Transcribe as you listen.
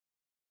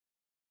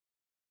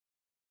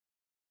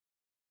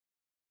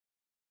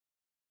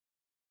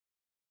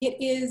It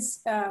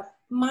is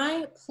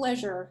my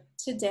pleasure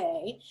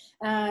today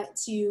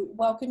to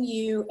welcome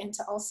you and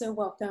to also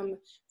welcome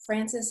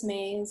Frances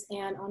Mays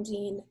and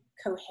Ondine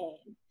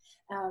Cohane.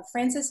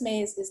 Frances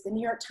Mays is the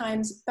New York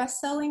Times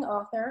bestselling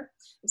author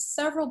of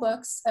several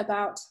books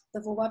about the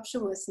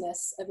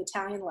voluptuousness of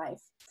Italian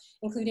life,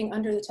 including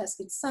Under the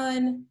Tuscan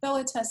Sun,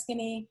 Bella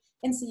Tuscany,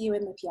 and See You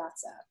in the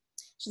Piazza.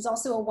 She's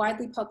also a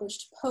widely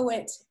published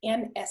poet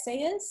and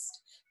essayist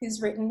who's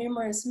written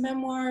numerous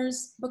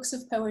memoirs, books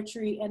of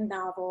poetry, and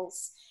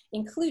novels,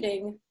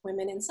 including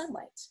Women in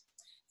Sunlight.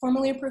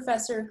 Formerly a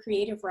professor of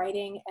creative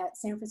writing at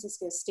San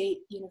Francisco State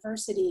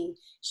University,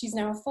 she's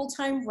now a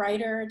full-time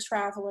writer,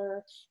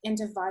 traveler, and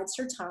divides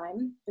her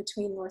time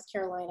between North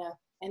Carolina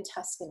and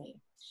Tuscany.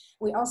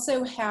 We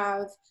also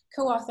have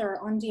co-author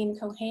Ondine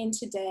Cohane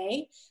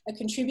today, a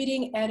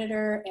contributing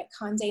editor at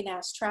Condé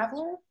Nast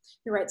Traveler,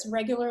 who writes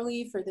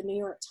regularly for the New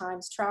York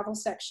Times travel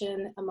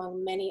section,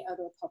 among many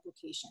other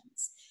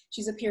publications.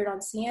 She's appeared on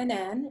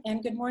CNN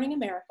and Good Morning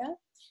America,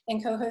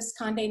 and co-hosts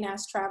Condé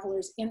Nast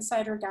Traveler's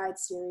Insider Guide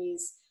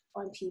series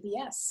on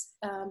PBS.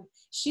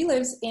 She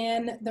lives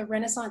in the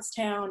Renaissance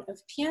town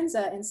of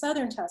Pienza in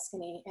southern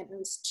Tuscany and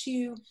owns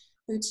 2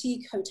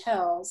 boutique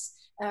hotels,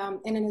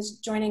 and is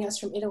joining us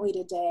from Italy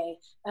today,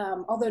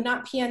 although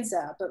not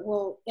Pienza, but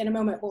in a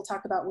moment we'll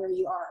talk about where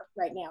you are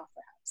right now,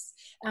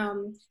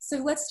 perhaps. So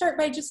let's start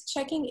by just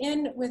checking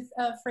in with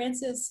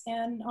Frances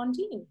and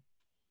Ondine.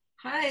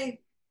 Hi,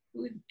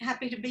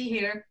 happy to be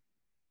here.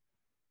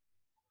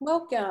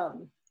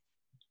 Welcome.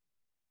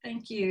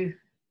 Thank you.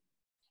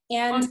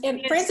 And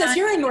Frances,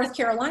 you're in North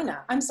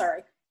Carolina. I'm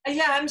sorry.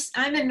 Yeah,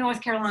 I'm in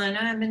North Carolina.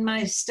 I'm in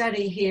my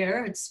study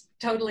here. It's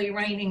totally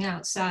raining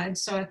outside,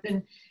 so I've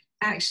been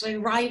actually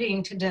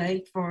writing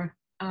today for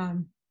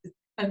an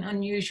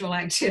unusual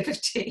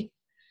activity.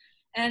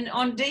 And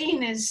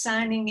Ondine is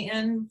signing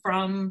in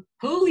from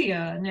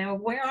Puglia. Now,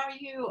 where are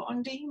you,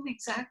 Ondine,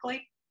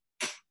 exactly?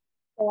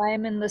 So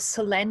I'm in the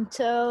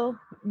Salento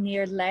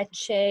near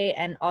Lecce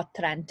and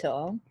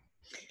Otranto,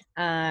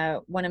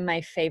 one of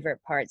my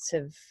favorite parts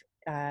of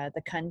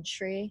the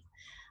country,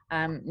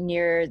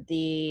 near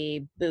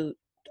the boot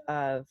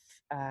of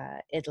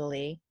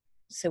Italy.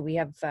 So we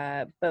have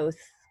both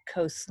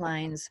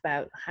coastlines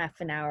about half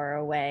an hour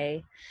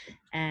away,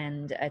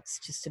 and it's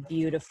just a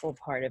beautiful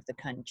part of the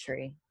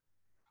country.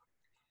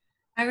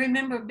 I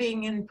remember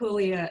being in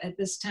Puglia at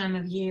this time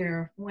of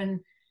year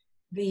when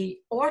the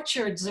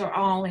orchards are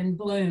all in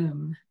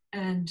bloom,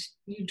 and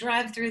you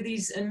drive through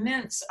these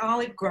immense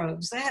olive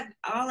groves. They have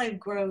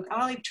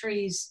olive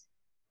trees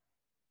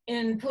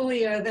in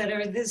Puglia that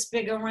are this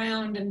big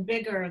around and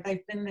bigger.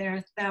 They've been there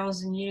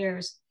 1,000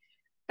 years.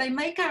 They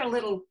make our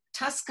little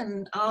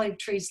Tuscan olive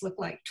trees look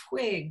like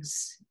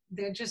twigs.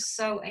 They're just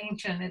so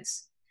ancient.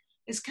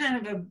 It's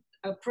kind of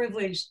a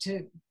privilege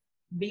to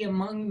be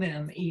among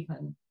them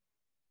even.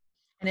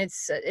 And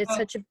it's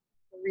such a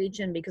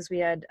region because we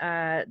had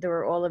there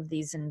were all of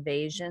these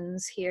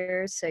invasions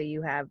here. So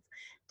you have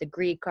the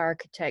Greek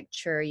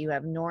architecture, you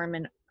have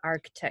Norman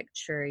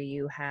architecture,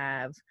 you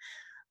have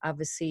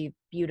obviously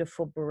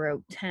beautiful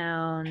Baroque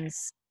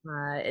towns.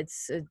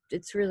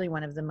 It's really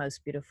one of the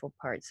most beautiful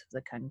parts of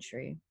the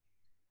country.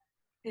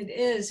 It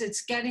is.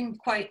 It's getting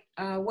quite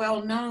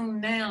well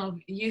known now.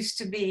 It used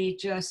to be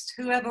just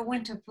whoever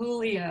went to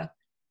Puglia,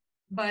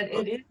 but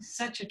it is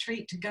such a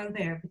treat to go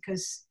there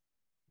because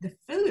the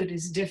food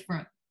is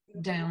different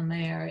down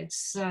there.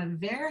 It's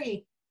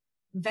very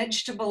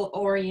vegetable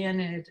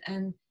oriented,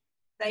 and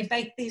they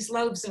bake these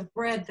loaves of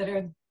bread that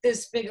are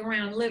this big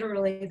around.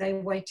 Literally, they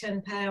weigh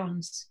 10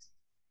 pounds.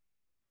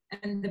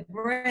 And the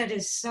bread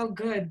is so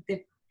good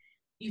that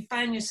you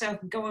find yourself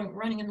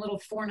running in little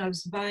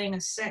fornos, buying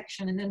a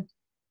section, and then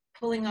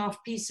pulling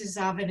off pieces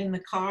of it in the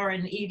car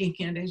and eating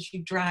it as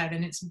you drive.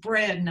 And it's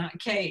bread, not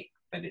cake,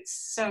 but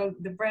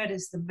the bread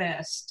is the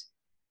best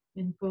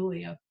in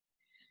Puglia.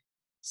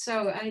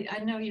 So I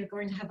know you're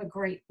going to have a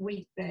great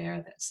week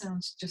there. That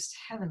sounds just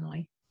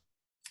heavenly.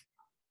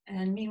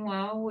 And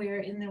meanwhile, we're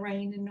in the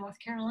rain in North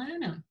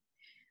Carolina.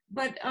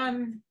 But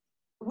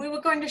we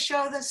were going to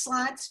show the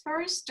slides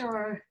first,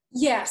 or?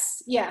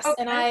 Yes. Okay.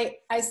 And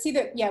I see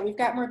that, yeah, we've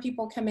got more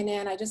people coming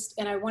in.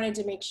 I wanted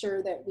to make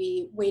sure that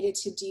we waited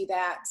to do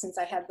that since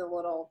I had the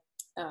little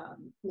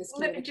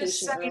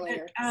miscommunication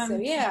earlier. So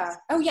yeah.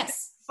 Oh,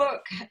 yes. The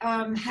book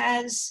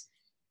has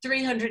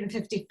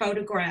 350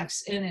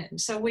 photographs in it.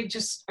 So we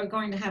just are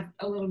going to have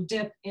a little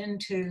dip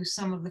into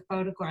some of the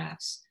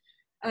photographs.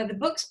 The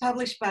book's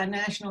published by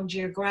National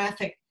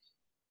Geographic,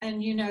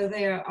 and you know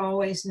they're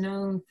always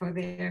known for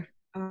their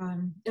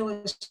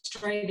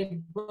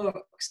illustrated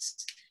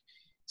books.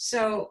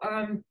 So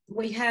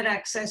we had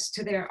access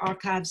to their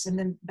archives, and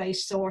then they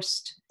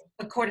sourced,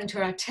 according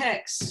to our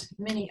text,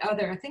 many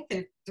other, I think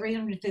they're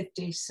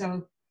 350.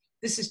 So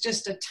this is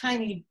just a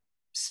tiny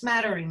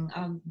smattering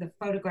of the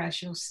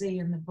photographs you'll see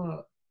in the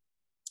book.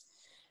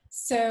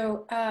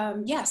 So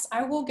yes,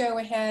 I will go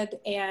ahead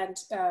and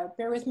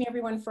bear with me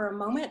everyone for a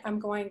moment. I'm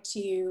going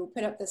to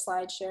put up the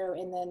slideshow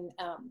and then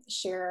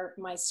share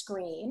my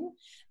screen.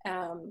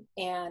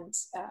 And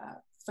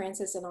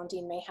Frances and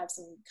Ondine may have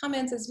some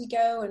comments as we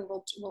go, and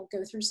we'll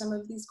go through some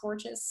of these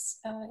gorgeous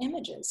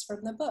images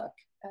from the book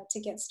to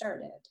get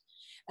started.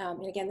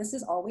 And again, this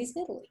is always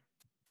Italy.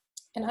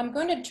 And I'm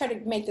going to try to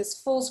make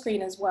this full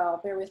screen as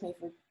well. Bear with me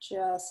for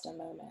just a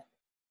moment.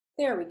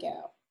 There we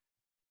go.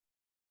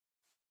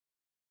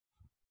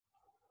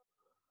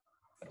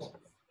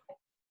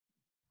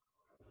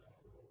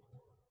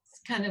 It's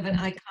kind of an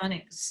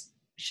iconic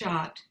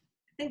shot.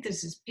 I think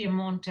this is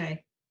Piedmont.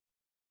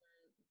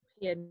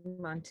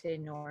 Piedmont,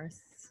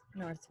 north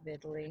of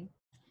Italy.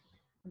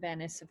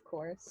 Venice, of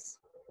course.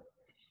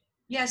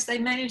 Yes, they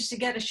managed to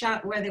get a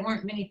shot where there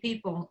weren't many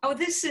people. Oh,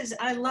 this is,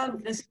 I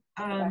love this.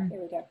 Here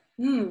we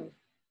go.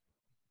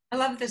 I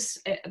love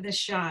this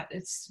shot.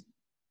 It's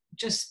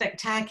just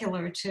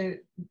spectacular to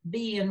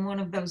be in one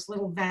of those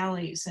little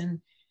valleys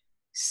and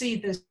see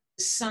the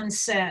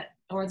sunset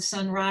or the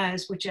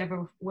sunrise,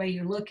 whichever way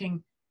you're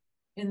looking,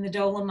 in the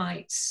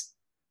Dolomites.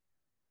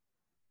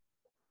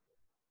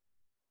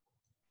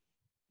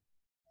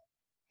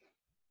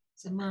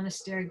 It's a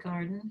monastery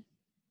garden.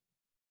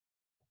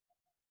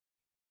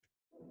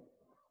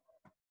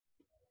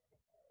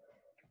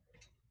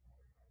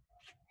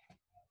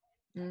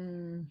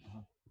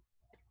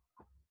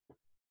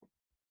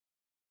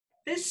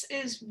 This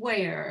is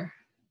where?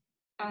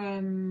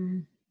 Langhe,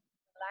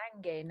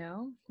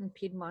 no? In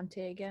Piedmont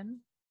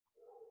again.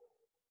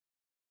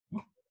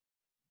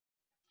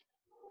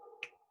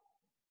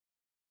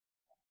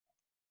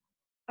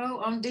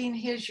 Oh, Ondine,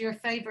 here's your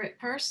favorite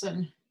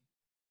person.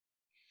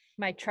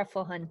 My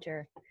truffle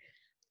hunter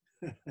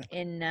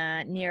in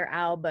near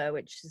Alba,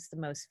 which is the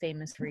most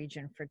famous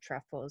region for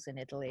truffles in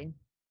Italy.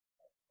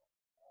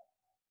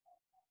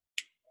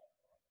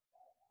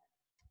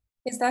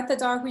 Is that the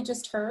dog we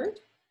just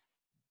heard?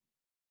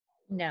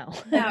 No.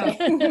 No.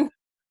 Although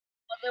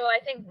I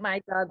think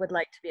my dog would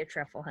like to be a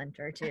truffle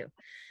hunter too.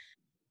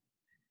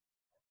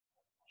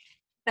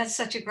 That's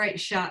such a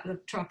great shot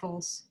of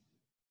truffles.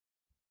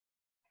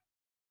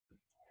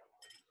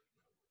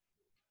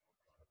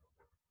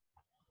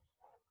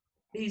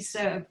 These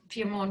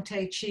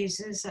Piemonte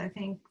cheeses, I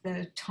think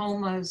the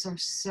tomas are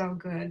so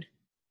good.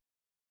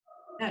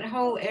 That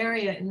whole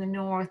area in the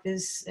north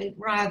it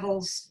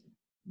rivals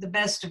the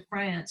best of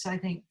France, I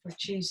think, for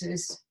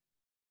cheeses.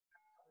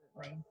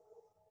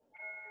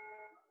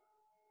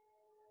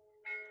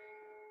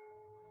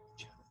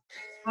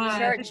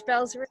 Church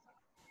bells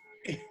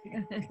ring.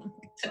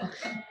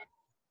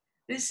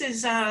 This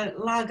is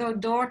Lago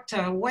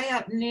d'Orta, way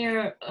up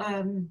near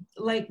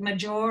Lake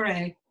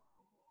Maggiore.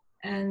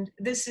 And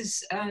this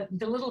is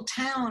the little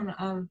town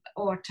of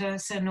Orta,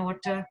 San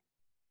Orta,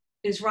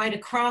 is right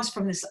across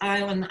from this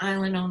island. The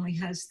island only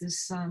has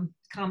this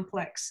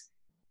complex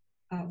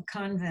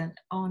convent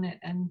on it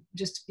and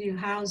just a few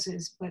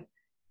houses, but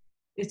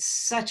it's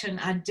such an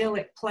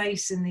idyllic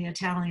place in the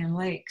Italian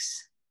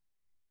lakes,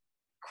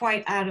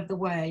 quite out of the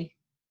way.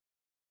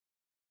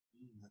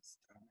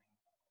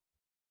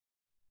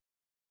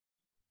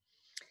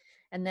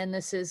 And then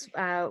this is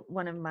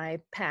one of my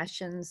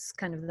passions,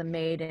 kind of the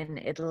made in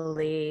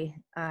Italy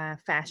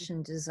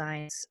fashion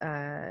designs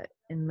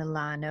in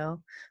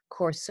Milano,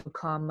 Corso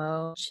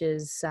Como, which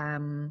is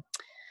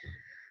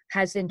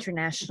has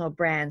international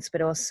brands,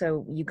 but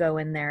also you go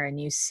in there and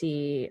you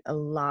see a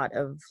lot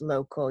of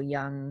local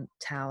young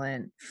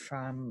talent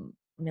from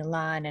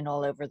Milan and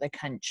all over the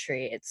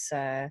country. It's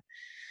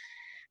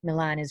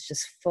Milan is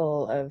just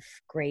full of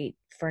great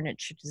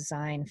furniture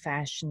design,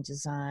 fashion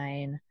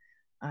design,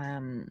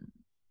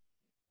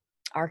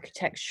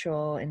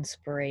 architectural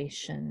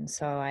inspiration.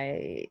 So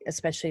I,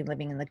 especially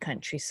living in the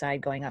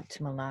countryside, going up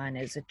to Milan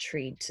is a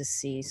treat to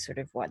see sort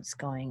of what's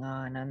going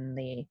on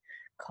the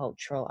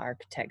cultural,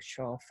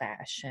 architectural,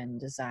 fashion,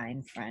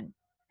 design front.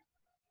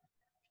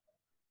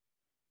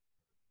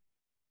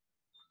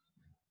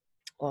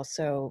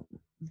 Also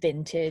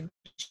vintage.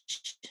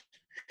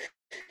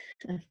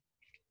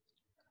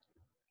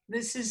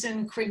 This is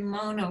in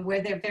Cremona,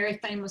 where they're very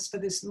famous for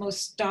this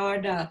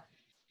mostarda.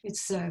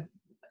 It's a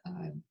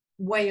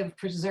way of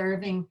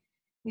preserving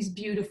these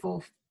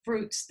beautiful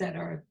fruits that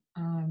are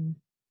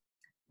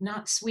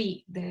not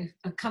sweet. They're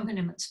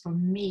accompaniments for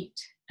meat,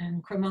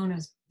 and Cremona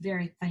is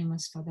very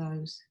famous for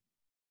those.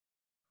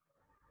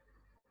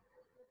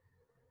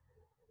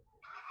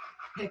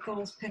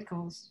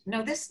 Pickles.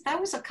 No, that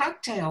was a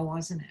cocktail,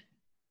 wasn't it?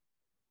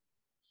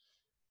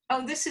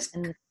 Oh, this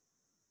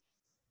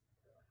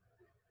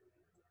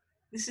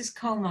is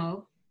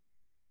Como.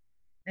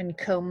 And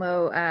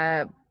Como,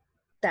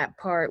 that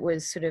part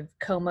was sort of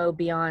Como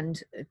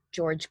beyond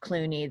George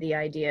Clooney, the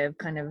idea of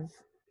kind of,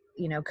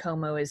 you know,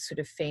 Como is sort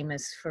of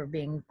famous for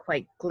being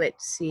quite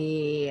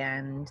glitzy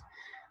and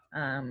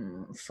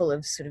full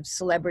of sort of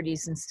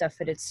celebrities and stuff,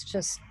 but it's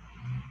just,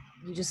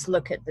 you just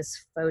look at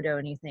this photo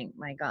and you think,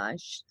 my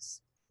gosh,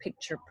 it's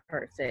picture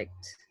perfect.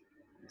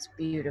 It's a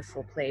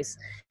beautiful place.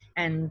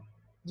 And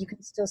you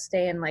can still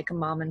stay in like a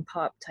mom and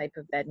pop type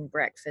of bed and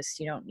breakfast.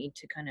 You don't need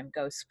to kind of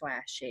go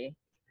splashy.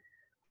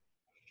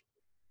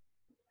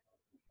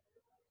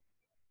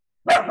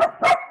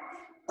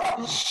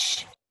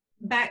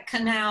 Back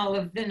canal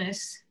of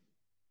Venice.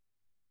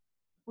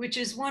 which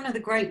is one of the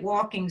great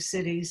walking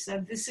cities.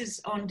 This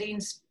is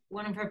Ondine's,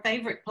 one of her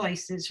favorite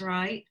places,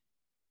 right?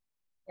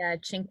 Yeah,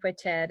 Cinque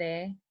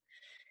Terre,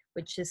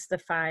 which is the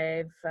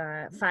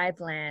five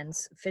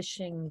lands,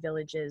 fishing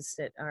villages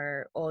that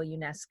are all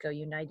UNESCO,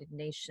 United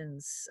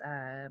Nations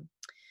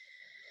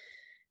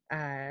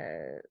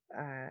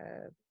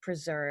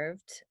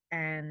preserved,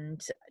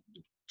 and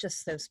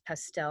just those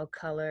pastel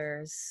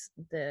colors,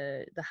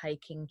 the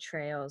hiking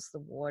trails,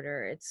 the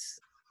water.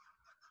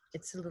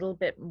 It's a little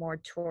bit more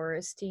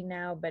touristy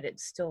now, but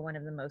it's still one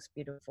of the most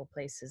beautiful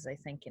places, I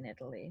think, in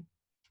Italy.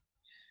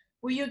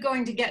 Well, you're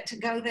going to get to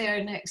go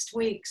there next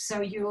week,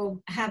 so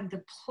you'll have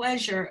the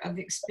pleasure of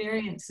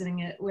experiencing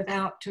it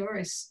without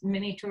tourists,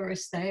 many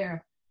tourists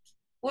there.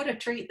 What a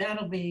treat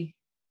that'll be.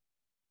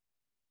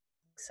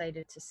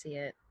 Excited to see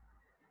it.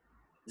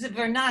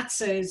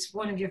 Vernazza is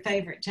one of your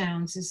favorite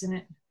towns, isn't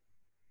it?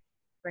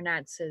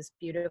 Vernazza is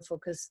beautiful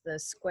because the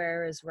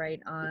square is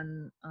right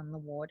on the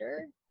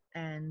water,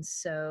 and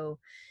so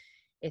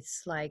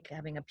it's like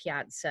having a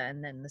piazza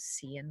and then the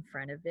sea in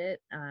front of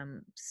it.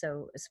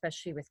 So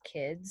especially with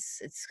kids,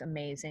 it's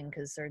amazing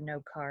because there are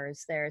no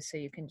cars there, so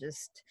you can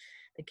just,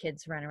 the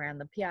kids run around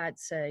the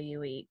piazza,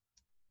 you eat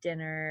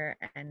dinner,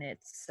 and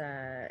it's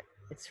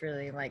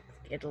really like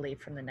Italy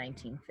from the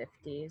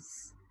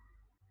 1950s.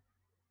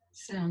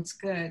 Sounds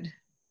good.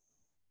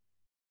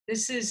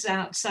 This is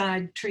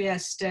outside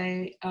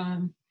Trieste,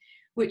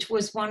 which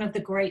was one of the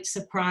great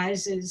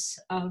surprises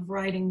of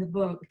writing the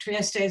book.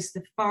 Trieste is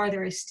the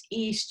farthest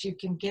east you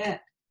can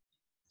get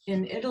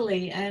in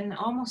Italy, and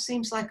almost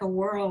seems like a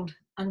world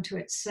unto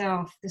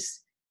itself.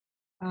 This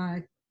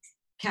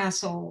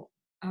castle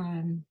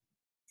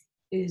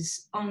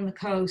is on the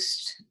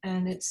coast,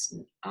 and it's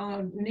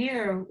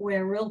near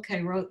where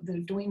Rilke wrote the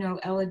Duino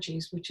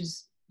Elegies, which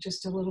is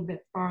just a little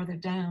bit farther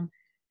down.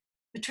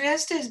 But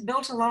Trieste is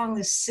built along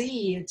the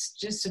sea. It's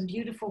just a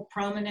beautiful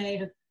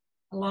promenade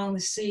along the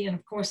sea. And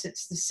of course,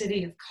 it's the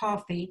city of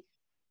coffee,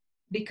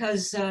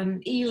 because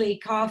Ely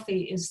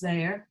Coffee is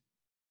there.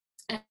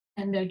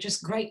 And they're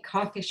just great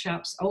coffee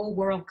shops, old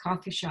world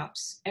coffee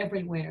shops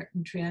everywhere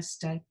in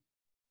Trieste.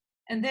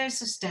 And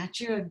there's a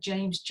statue of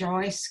James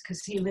Joyce,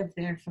 because he lived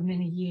there for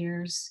many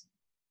years.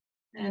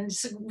 And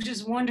it's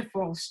just a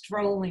wonderful,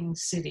 strolling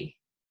city.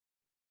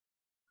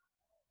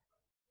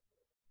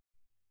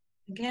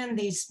 Again,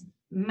 these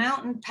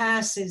mountain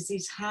passes,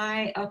 these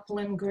high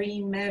upland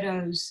green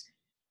meadows.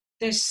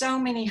 There's so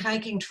many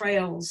hiking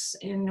trails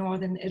in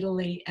northern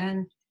Italy,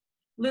 and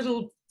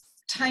little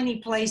tiny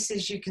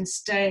places you can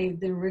stay,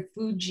 the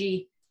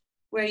rifugi,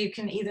 where you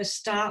can either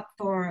stop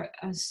for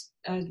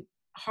a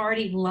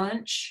hearty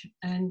lunch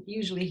and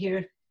usually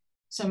hear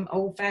some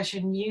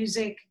old-fashioned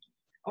music,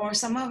 or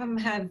some of them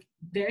have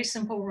very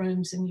simple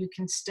rooms and you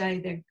can stay.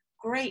 They're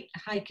great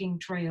hiking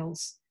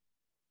trails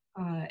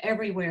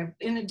everywhere,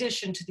 in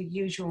addition to the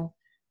usual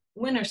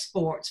winter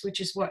sports,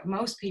 which is what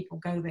most people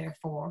go there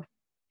for.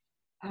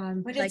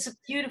 But it's a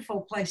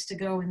beautiful place to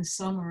go in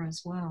summer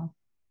as well.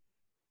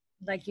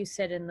 Like you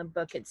said in the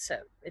book, it's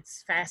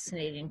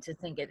fascinating to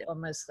think it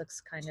almost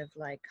looks kind of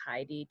like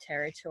Heidi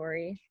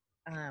territory.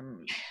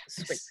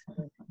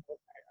 Switzerland,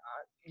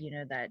 you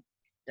know, that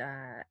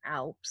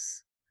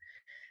Alps.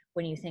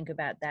 When you think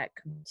about that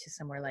to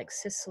somewhere like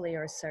Sicily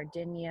or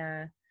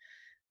Sardinia,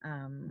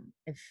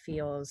 it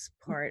feels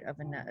part of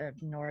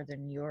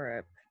northern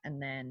Europe. And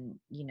then,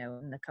 you know,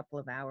 in a couple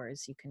of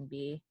hours, you can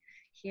be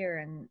here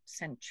in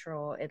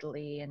central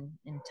Italy and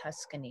in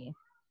Tuscany.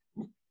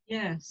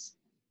 Yes.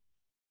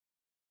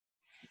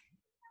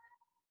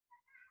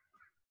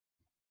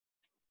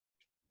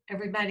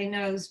 Everybody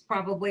knows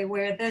probably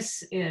where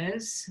this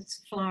is.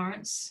 It's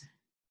Florence.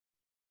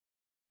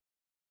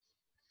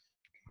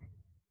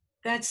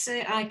 That's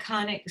the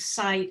iconic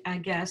site, I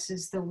guess,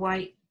 is the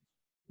white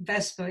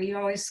Vespa. You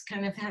always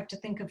kind of have to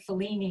think of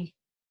Fellini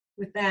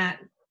with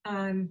that.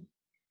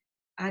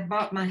 I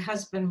bought my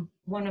husband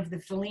one of the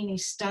Fellini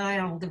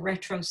style, the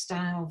retro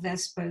style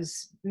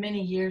Vespas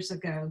many years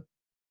ago.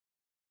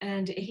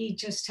 And he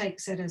just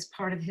takes it as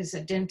part of his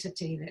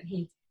identity, that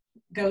he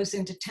goes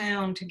into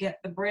town to get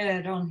the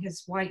bread on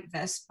his white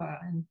Vespa.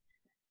 And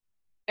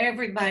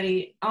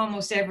everybody,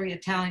 almost every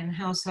Italian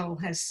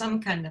household has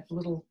some kind of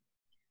little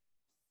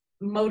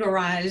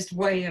motorized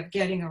way of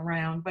getting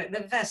around, but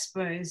the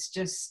Vespa is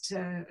just,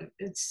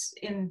 it's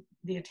in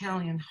the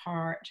Italian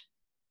heart.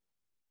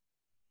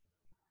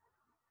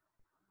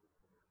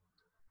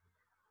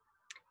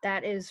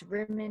 That is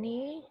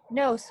Rimini.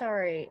 No,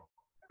 sorry,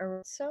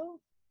 Arezzo?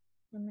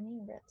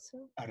 Rimini,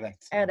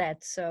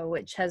 Arezzo,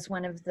 which has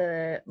one of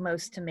the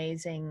most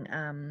amazing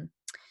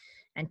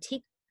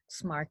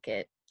antiques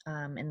market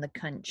in the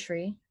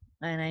country.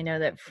 And I know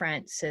that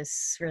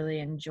Francis really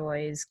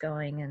enjoys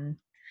going and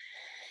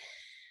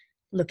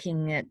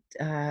looking at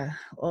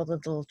all the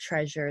little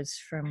treasures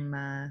from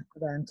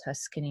around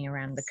Tuscany,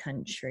 around the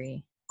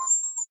country.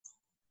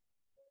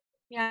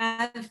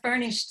 Yeah, I've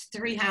furnished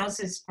 3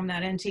 houses from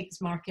that antiques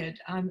market.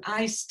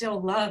 I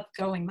still love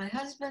going. My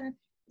husband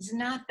is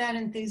not that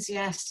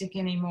enthusiastic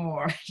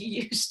anymore.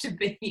 He used to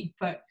be,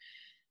 but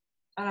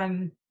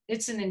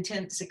it's an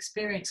intense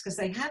experience because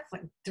they have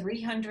like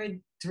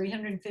 300,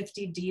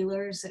 350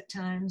 dealers at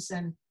times.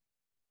 And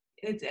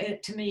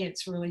to me,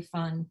 it's really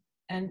fun.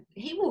 And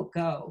he will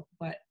go,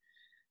 but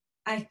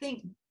I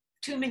think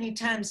too many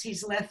times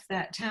he's left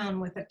that town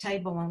with a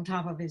table on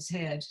top of his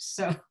head.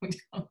 So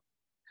this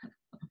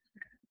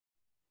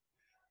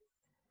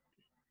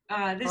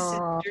is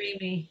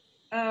dreamy.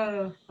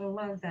 Oh, I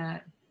love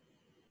that.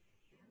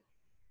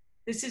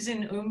 This is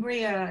in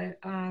Umbria.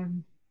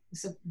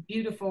 It's a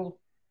beautiful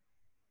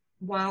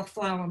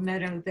wildflower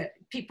meadow that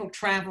people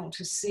travel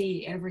to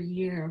see every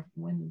year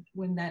when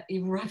that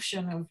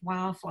eruption of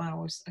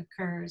wildflowers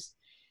occurs.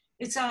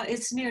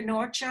 It's near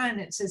Norcia,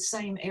 and it's the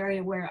same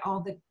area where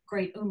all the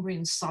great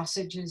Umbrian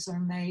sausages are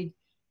made.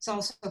 It's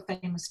also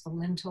famous for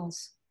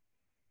lentils.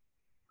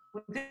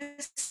 Well,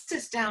 this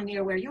is down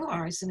near where you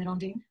are, isn't it,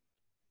 Ondine?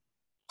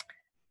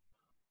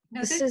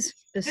 No, this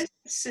is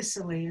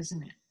Sicily,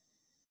 isn't it?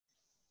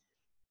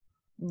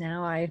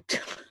 Now I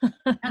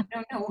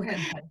don't know where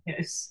that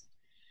is.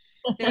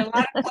 There are a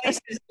lot of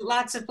places,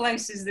 lots of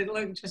places that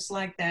look just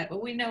like that,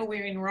 but we know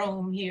we're in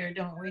Rome here,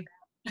 don't we?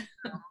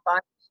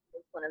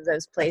 One of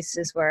those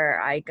places where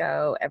I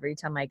go every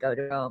time I go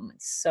to Rome.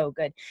 It's so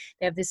good.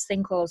 They have this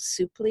thing called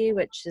supli,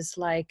 which is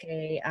like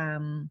a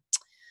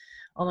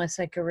almost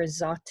like a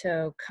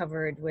risotto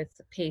covered with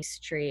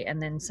pastry,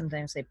 and then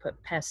sometimes they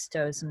put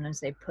pesto, sometimes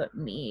they put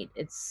meat.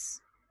 It's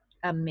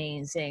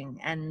amazing,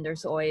 and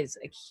there's always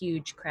a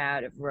huge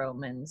crowd of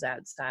Romans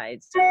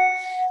outside, so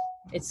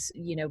it's,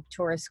 you know,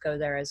 tourists go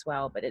there as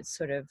well, but it's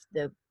sort of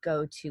the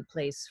go-to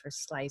place for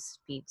sliced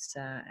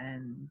pizza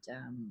and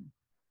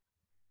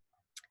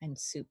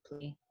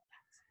supli.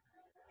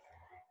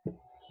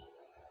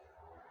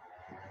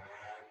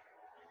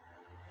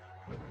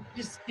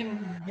 Just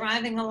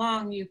driving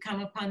along, you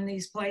come upon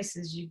these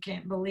places you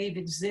can't believe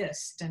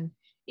exist. And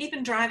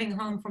even driving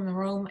home from the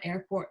Rome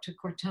airport to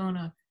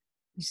Cortona,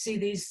 you see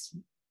these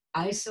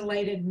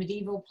isolated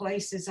medieval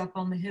places up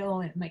on the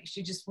hill. It makes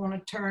you just want to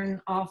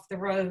turn off the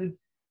road.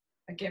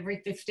 Like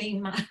every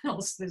 15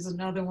 miles, there's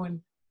another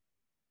one.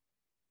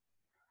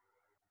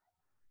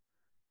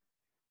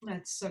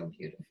 That's so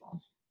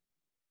beautiful.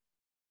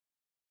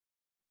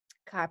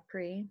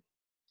 Capri,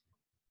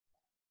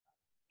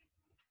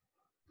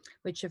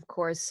 which of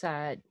course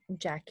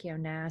Jackie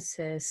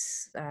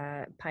Onassis,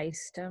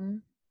 Paestum.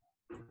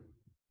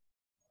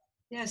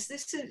 Yes,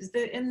 this is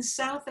in the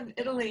south of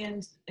Italy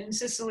and in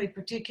Sicily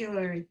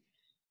particularly.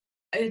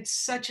 It's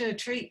such a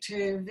treat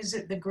to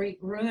visit the Greek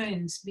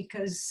ruins,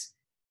 because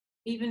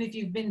even if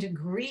you've been to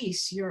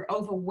Greece, you're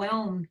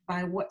overwhelmed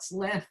by what's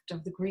left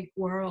of the Greek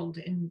world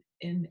in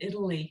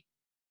Italy.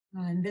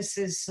 And this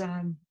is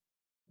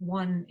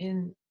one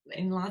in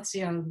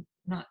Lazio,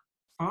 not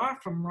far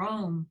from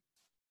Rome.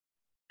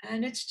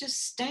 And it's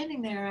just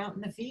standing there out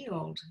in the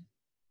field.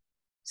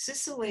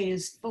 Sicily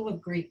is full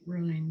of Greek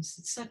ruins.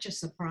 It's such a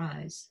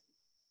surprise.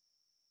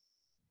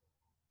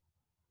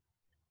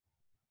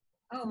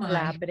 Oh my.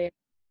 Calabria.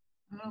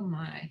 Oh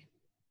my.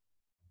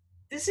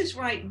 This is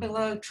right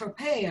below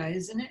Tropea,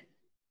 isn't it?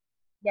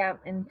 Yeah,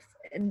 and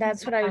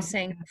that's what I was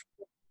saying.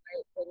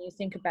 When you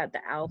think about the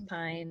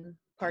Alpine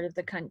part of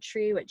the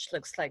country, which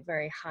looks like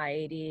very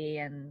heighty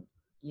and,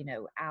 you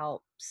know,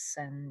 Alps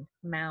and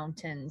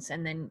mountains,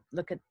 and then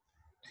look at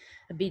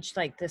a beach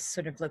like this,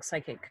 sort of looks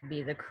like it could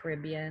be the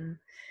Caribbean,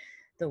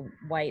 the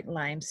white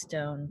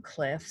limestone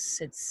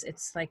cliffs.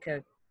 It's like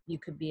you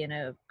could be in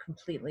a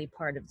completely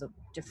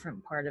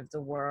different part of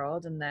the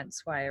world, and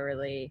that's why I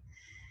really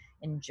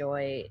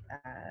enjoy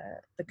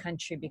the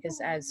country, because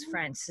as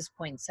Francis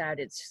points out,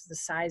 it's the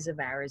size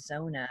of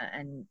Arizona,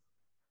 and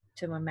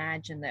to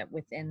imagine that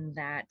within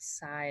that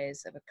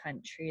size of a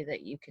country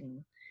that you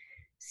can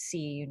see,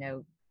 you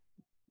know,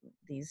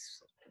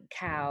 these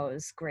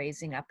cows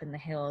grazing up in the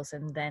hills,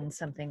 and then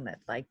something that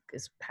like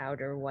is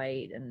powder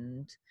white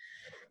and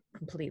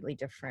completely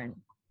different.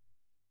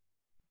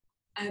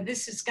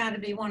 This has got to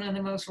be one of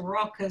the most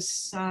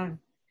raucous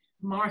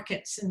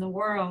markets in the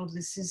world.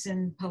 This is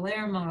in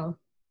Palermo.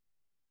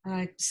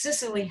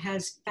 Sicily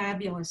has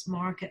fabulous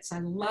markets. I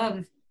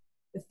love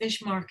the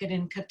fish market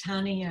in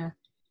Catania.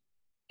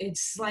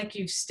 It's like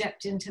you've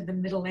stepped into the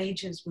Middle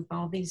Ages with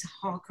all these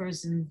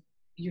hawkers, and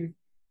you're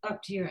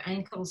up to your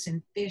ankles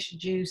in fish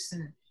juice,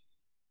 and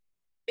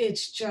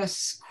it's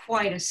just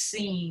quite a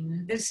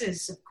scene. This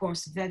is, of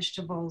course,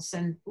 vegetables,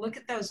 and look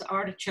at those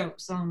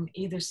artichokes on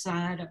either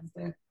side of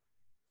the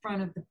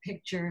front of the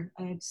picture.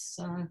 It's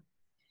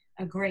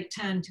a great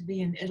time to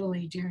be in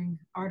Italy during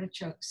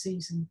artichoke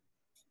season.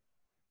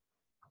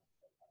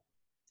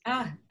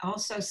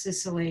 Also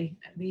Sicily.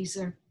 These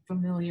are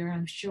familiar,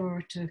 I'm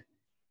sure, to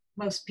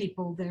most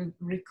people. They're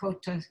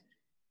ricotta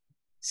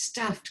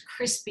stuffed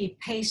crispy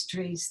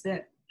pastries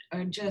that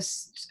are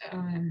just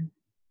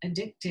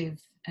addictive.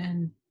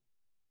 And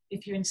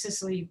if you're in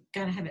Sicily, you've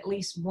got to have at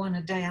least one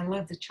a day. I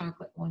love the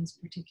chocolate ones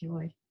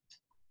particularly.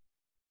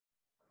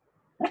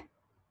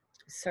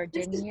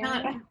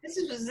 Sardinia.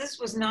 This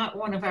was not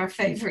one of our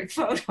favorite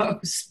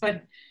photos,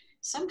 but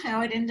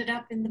somehow it ended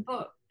up in the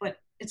book. But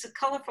it's a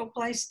colorful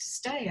place to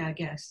stay, I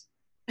guess.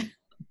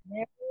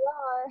 Very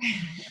are.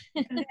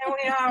 And there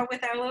we are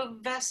with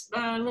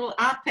our little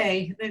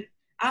ape. The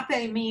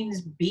ape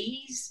means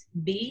bees,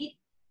 bee,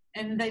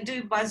 and they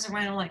do buzz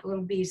around like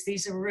little bees.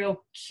 These are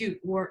real cute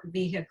work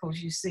vehicles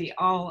you see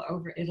all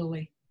over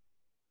Italy.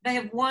 They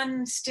have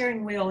one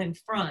steering wheel in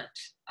front,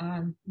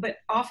 but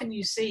often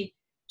you see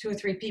 2 or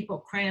 3 people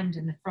crammed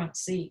in the front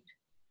seat.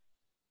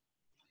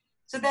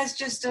 So that's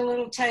just a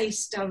little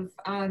taste of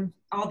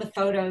all the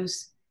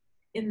photos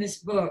in this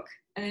book.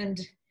 And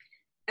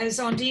as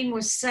Ondine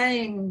was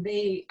saying,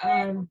 the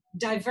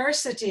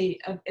diversity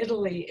of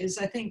Italy is,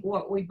 I think,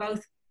 what we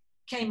both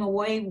came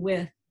away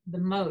with the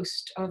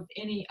most of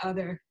any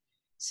other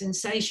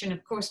sensation.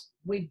 Of course,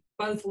 we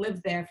both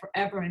lived there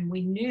forever, and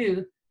we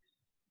knew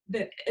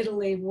that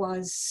Italy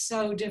was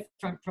so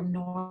different from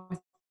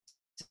north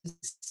to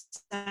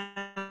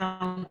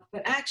south,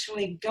 but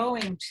actually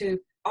going to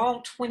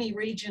all 20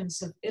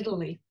 regions of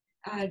Italy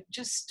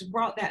just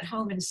brought that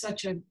home in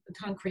such a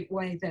concrete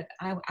way that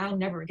I'll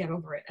never get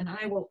over it. And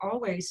I will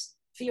always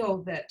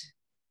feel that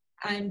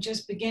I'm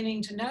just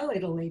beginning to know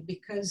Italy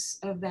because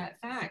of that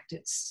fact.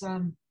 It's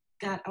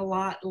got a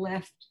lot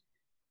left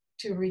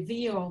to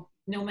reveal,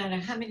 no matter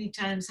how many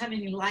times, how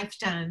many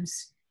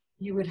lifetimes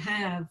you would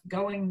have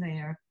going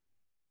there.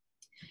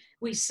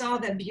 We saw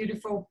that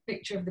beautiful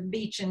picture of the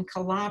beach in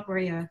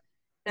Calabria.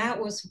 That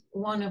was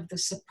one of the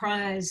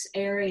surprise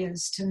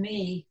areas to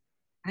me.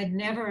 I'd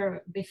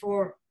never,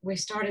 before we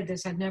started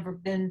this, I'd never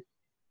been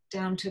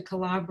down to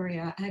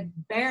Calabria. I'd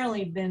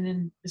barely been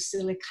in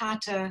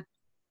Basilicata,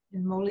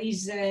 in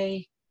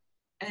Molise,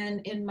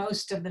 and in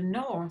most of the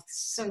north.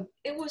 So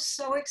it was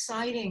so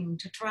exciting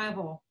to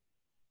travel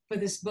for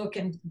this book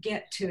and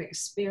get to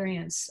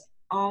experience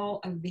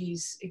all of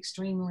these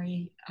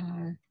extremely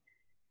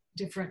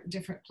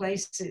different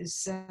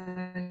places.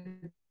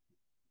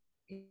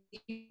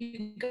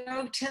 You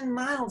go 10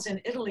 miles in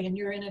Italy and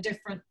you're in a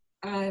different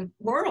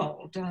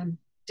world,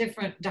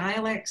 different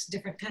dialects,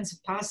 different kinds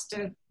of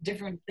pasta,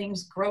 different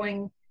things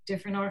growing,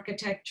 different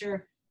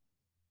architecture.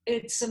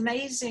 It's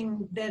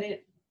amazing that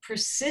it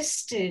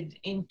persisted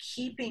in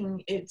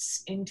keeping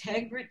its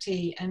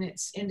integrity and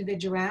its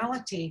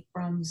individuality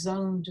from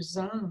zone to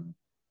zone.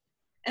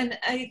 And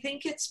I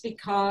think it's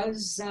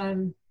because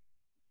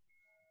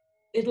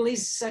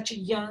Italy's such a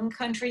young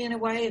country in a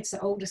way. It's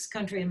the oldest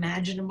country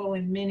imaginable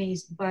in many,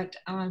 but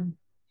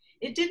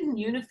it didn't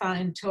unify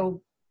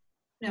until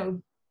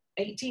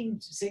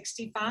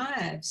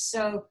 1865.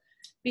 So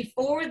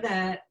before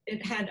that,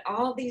 it had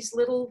all these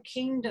little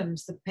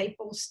kingdoms, the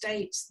Papal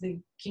States, the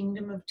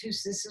Kingdom of Two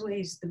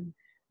Sicilies, the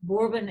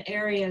Bourbon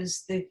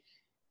areas, the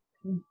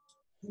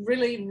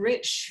really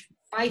rich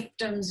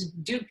fiefdoms,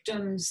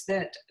 dukedoms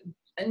that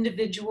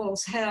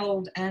individuals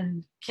held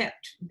and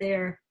kept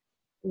their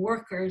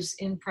workers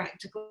in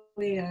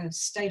practically a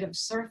state of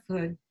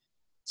serfhood.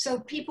 So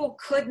people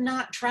could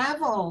not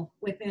travel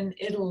within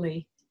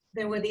Italy.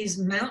 There were these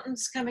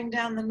mountains coming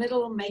down the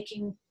middle,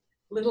 making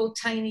little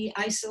tiny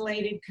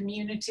isolated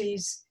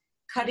communities,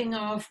 cutting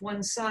off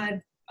one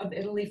side of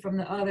Italy from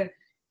the other.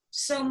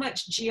 So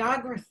much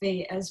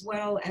geography as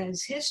well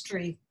as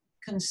history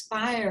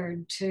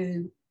conspired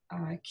to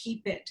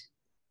keep it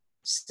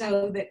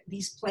so that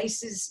these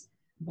places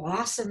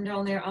blossomed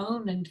on their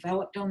own and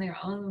developed on their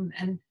own.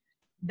 And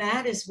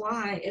that is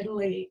why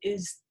Italy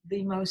is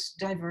the most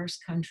diverse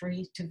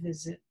country to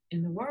visit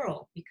in the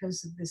world,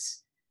 because of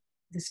this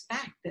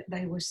fact that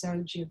they were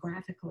so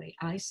geographically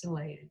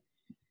isolated.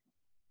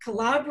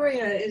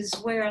 Calabria is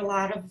where a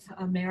lot of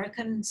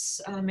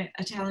Americans,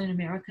 Italian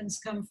Americans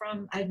come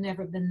from. I'd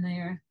never been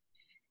there.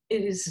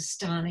 It is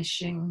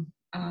astonishing.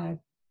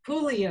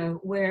 Puglia,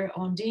 where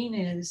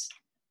Ondine is,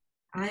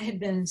 I had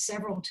been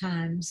several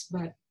times,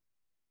 but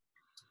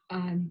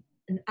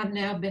I've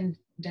now been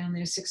down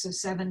there 6 or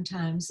 7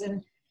 times,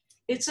 and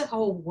it's a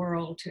whole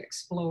world to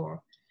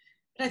explore.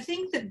 But I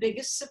think the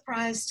biggest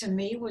surprise to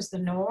me was the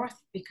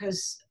north,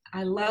 because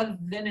I love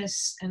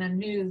Venice and I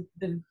knew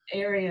the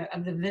area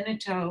of the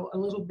Veneto a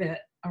little bit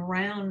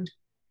around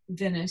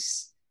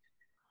Venice,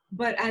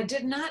 but I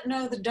did not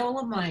know the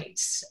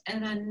Dolomites,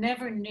 and I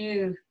never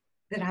knew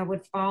that I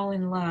would fall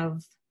in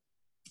love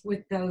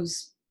with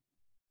those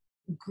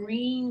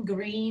green,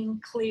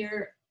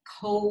 clear,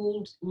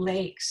 cold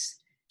lakes.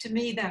 To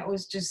me, that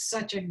was just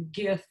such a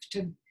gift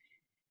to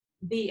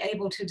be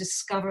able to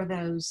discover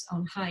those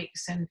on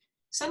hikes. And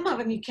some of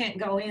them you can't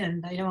go in.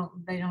 They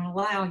don't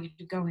allow you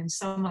to go in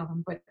some of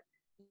them, but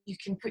you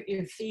can put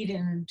your feet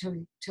in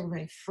until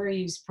they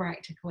freeze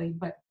practically.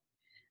 But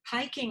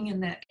hiking in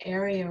that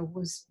area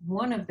was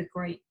one of the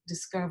great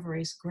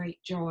discoveries,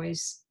 great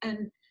joys.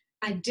 And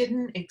I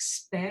didn't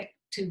expect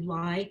to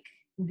like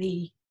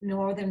the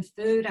northern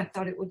food. I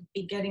thought it would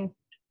be getting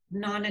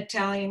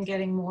non-Italian,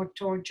 getting more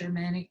toward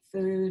Germanic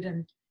food,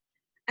 and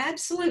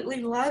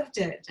absolutely loved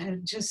it. I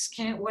just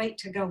can't wait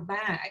to go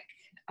back.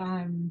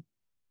 I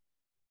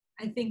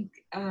think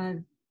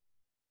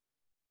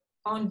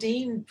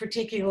Ondine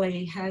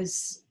particularly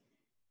has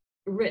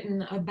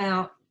written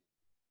about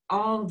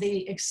all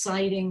the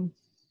exciting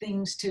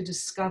things to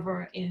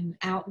discover in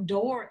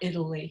outdoor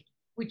Italy,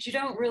 which you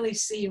don't really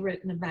see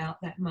written about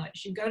that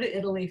much. You go to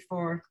Italy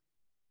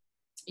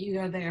you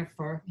go there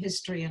for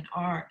history and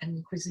art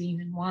and cuisine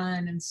and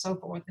wine and so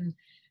forth and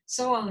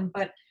so on.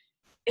 But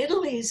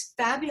Italy's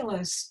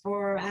fabulous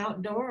for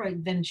outdoor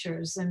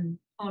adventures, and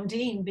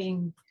Ondine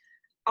being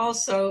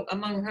also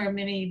among her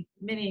many,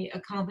 many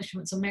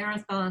accomplishments, a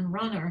marathon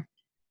runner.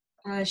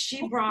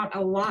 She brought a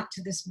lot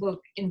to this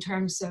book in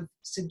terms of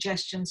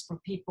suggestions for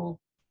people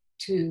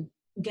to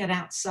get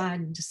outside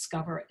and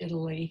discover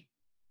Italy.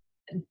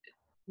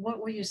 What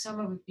were some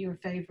of your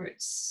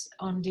favorites,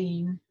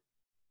 Ondine?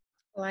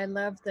 Well, I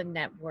love the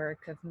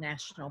network of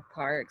national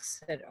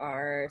parks that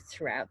are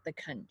throughout the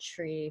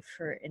country.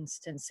 For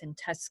instance, in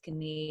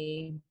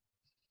Tuscany,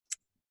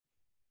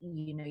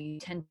 you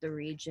tend the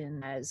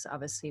region as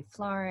obviously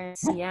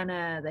Florence,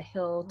 Siena, the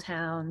hill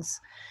towns.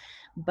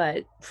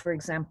 But for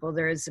example,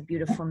 there is a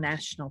beautiful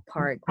national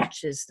park,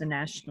 which is the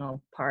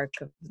National Park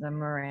of the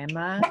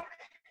Maremma.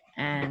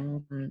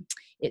 And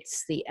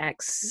it's the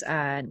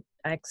ex-Duke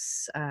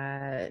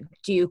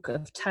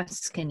of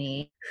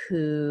Tuscany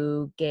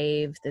who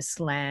gave this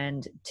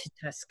land to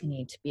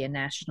Tuscany to be a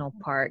national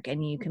park.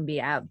 And you can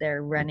be out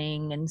there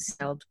running and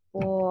wild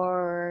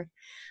boar,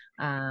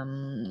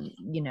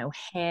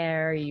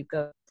 hare. You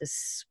go to this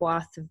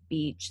swath of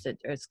beach that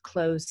is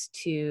close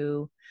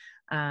to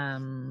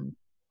some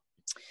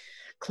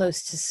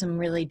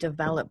really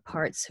developed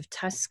parts of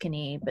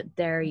Tuscany, but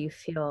there you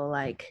feel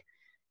like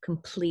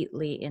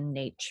completely in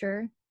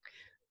nature.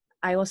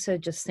 I also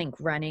just think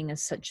running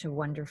is such a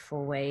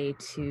wonderful way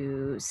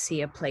to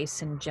see a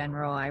place in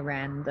general. I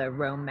ran the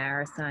Rome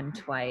Marathon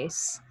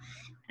twice,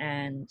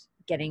 and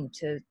getting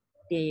to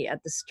be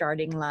at the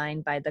starting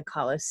line by the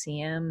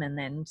Colosseum and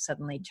then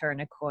suddenly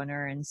turn a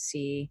corner and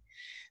see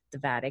the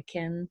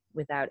Vatican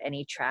without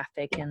any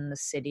traffic in the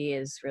city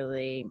is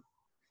really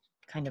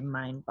kind of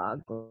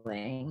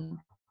mind-boggling.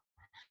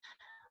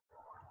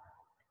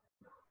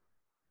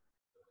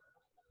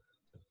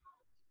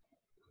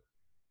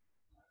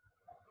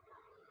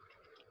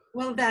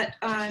 Well, that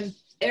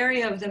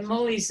area of the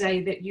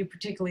Molise that you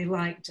particularly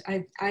liked,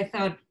 I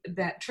thought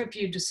that trip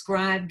you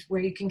described where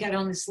you can get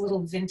on this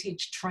little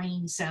vintage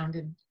train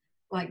sounded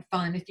like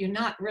fun. If you're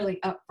not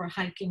really up for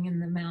hiking in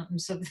the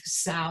mountains of the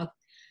South,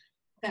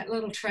 that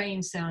little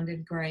train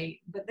sounded great.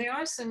 But there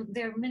are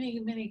many,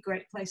 many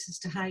great places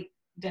to hike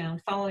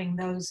down, following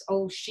those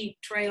old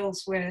sheep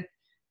trails where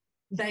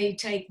they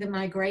take the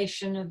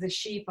migration of the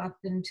sheep up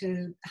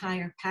into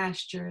higher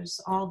pastures.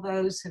 All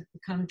those have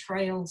become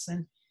trails,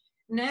 and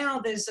now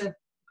there's a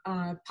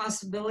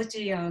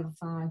possibility of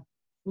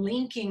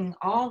linking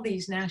all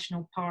these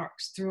national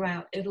parks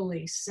throughout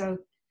Italy. So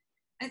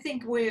I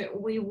think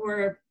we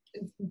were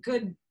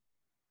good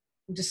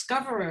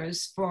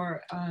discoverers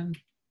for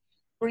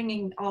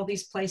bringing all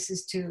these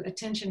places to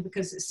attention,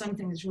 because it's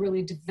something that's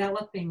really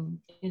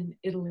developing in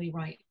Italy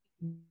right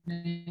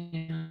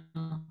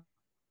now.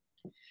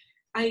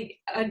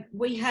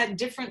 We had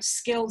different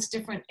skills,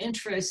 different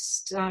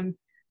interests.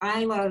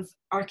 I love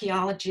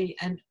archaeology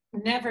and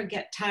never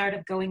get tired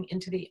of going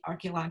into the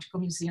archaeological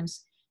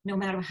museums, no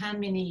matter how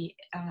many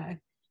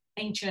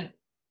ancient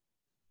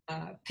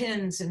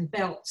pins and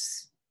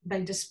belts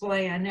they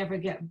display. I never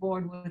get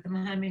bored with them,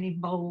 how many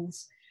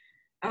bowls.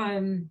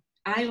 I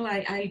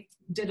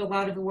did a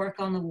lot of the work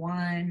on the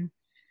wine.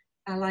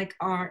 I like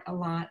art a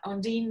lot.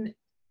 Ondine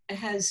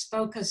has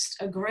focused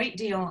a great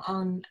deal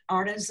on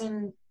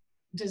artisan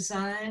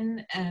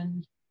design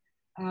and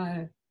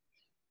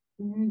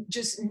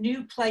just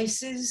new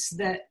places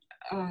that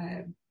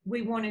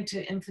we wanted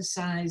to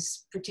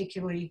emphasize,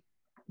 particularly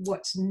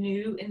what's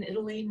new in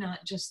Italy,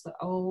 not just the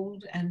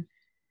old. And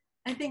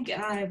I think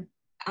I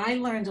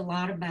learned a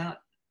lot about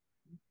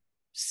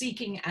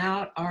seeking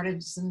out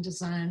artisan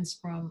designs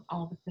from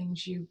all the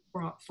things you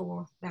brought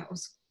forth. That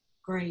was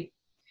great.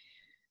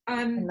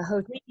 And the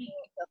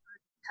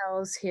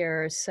hotels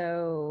here are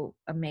so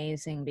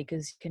amazing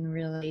because you can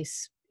really,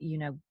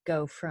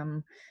 go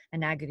from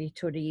an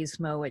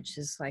agriturismo, which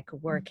is like a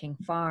working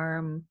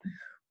farm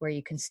where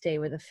you can stay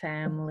with a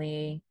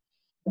family,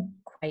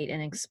 quite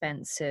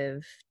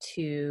inexpensive,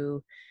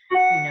 to,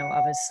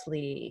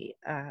 obviously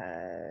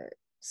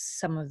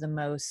some of the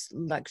most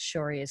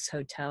luxurious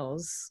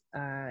hotels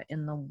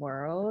in the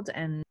world.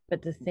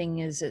 But the thing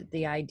is that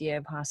the idea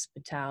of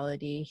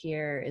hospitality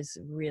here is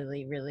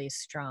really, really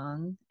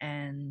strong,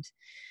 and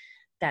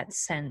that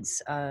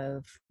sense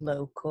of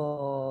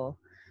local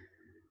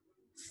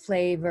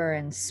flavor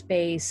and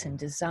space and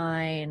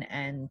design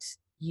and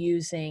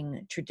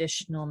using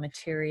traditional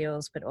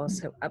materials but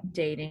also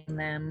updating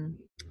them,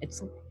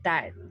 it's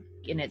that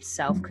in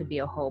itself could be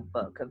a whole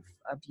book of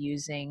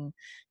using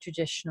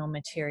traditional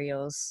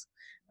materials,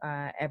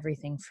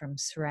 everything from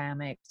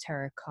ceramic,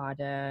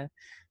 terracotta,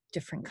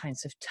 different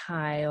kinds of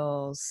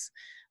tiles,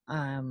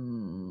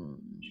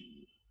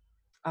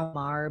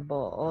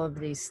 marble, all of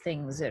these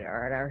things that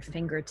are at our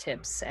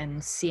fingertips,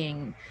 and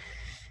seeing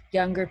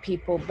younger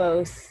people,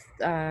 both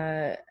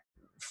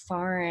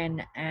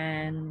foreign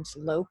and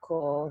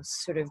local,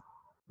 sort of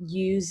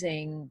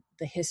using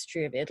the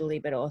history of Italy,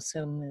 but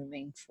also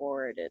moving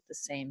forward at the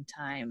same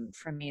time.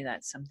 For me,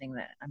 that's something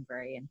that I'm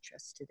very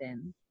interested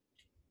in.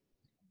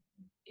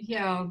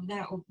 Yeah,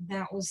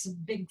 that was a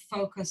big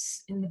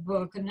focus in the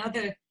book.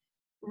 Another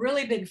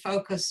really big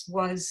focus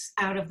was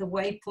out of the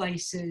way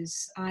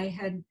places. I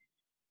had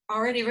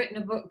already written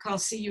a book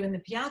called See You in the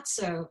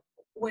Piazza,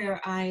 where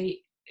I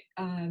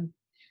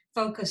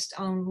focused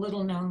on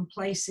little known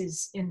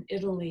places in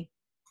Italy.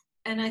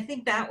 And I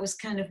think that was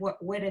kind of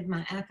what whetted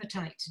my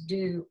appetite to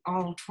do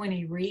all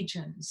 20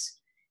 regions.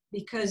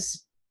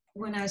 Because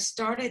when I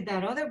started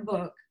that other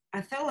book,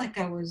 I felt like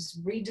I was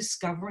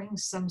rediscovering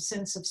some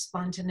sense of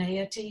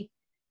spontaneity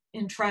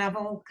in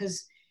travel.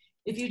 Because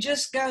if you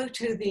just go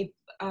to the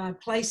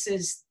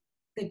places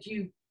that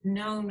you've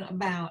known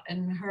about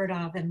and heard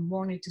of and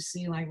wanted to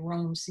see, like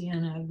Rome,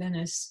 Siena,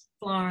 Venice,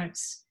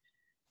 Florence,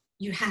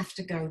 you have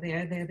to go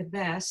there. They're the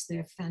best.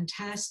 They're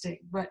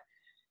fantastic. But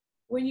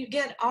when you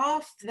get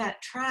off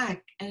that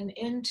track and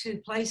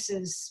into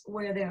places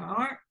where there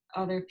aren't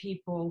other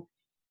people,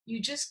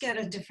 you just get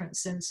a different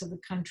sense of the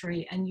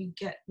country, and you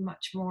get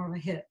much more of a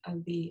hit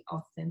of the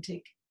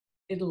authentic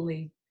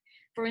Italy.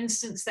 For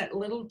instance, that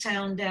little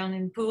town down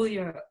in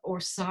Puglia,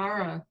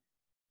 Orsara,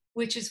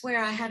 which is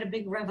where I had a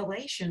big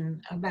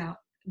revelation about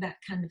that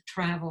kind of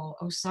travel.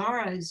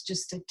 Orsara is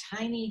just a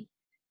tiny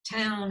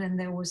town, and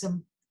there was a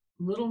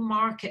little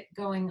market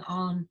going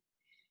on.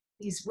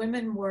 These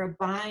women were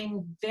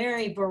buying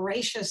very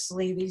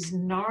voraciously these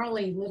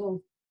gnarly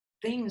little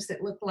things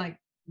that looked like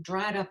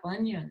dried up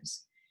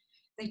onions.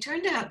 They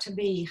turned out to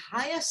be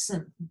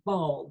hyacinth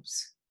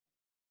bulbs.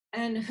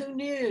 And who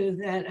knew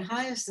that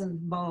hyacinth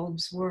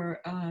bulbs were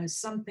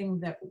something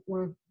that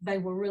they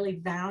were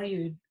really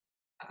valued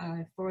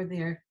for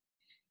their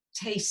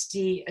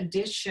tasty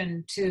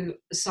addition to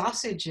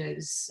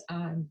sausages.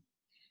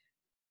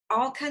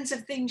 All kinds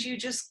of things you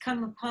just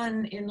come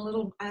upon in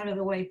little out of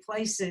the way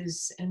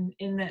places. And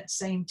in that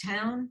same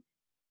town,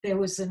 there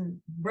was a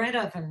bread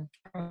oven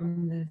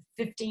from the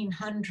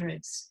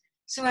 1500s.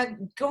 So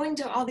going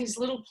to all these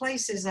little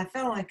places, I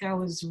felt like I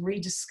was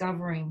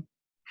rediscovering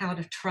how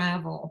to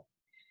travel.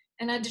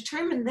 And I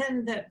determined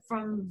then that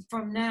from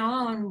now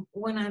on,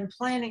 when I'm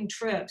planning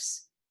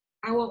trips,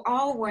 I will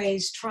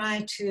always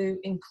try to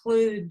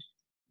include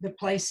the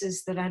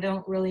places that I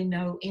don't really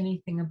know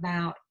anything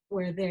about,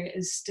 where there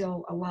is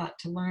still a lot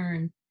to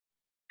learn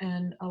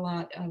and a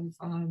lot of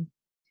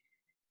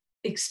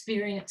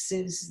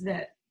experiences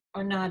that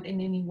are not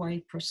in any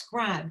way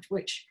prescribed,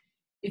 which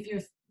if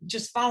you're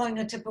just following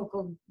a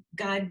typical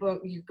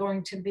guidebook, you're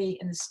going to be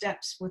in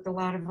steps with a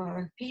lot of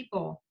other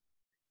people.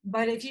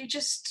 But if you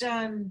just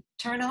turn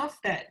off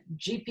that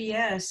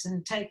GPS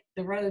and take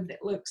the road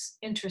that looks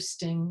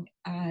interesting,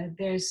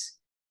 there's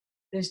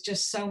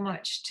just so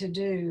much to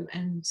do,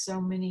 and so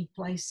many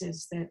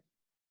places that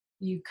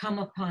you come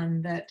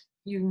upon that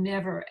you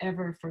never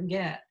ever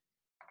forget.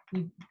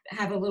 You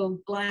have a little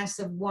glass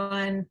of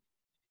wine,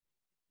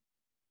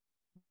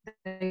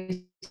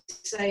 they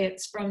say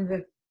it's from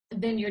the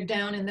vineyard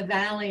down in the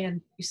valley,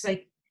 and you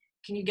say,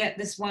 can you get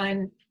this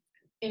wine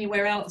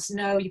anywhere else?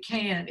 No, you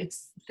can't.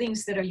 It's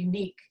things that are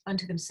unique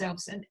unto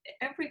themselves. And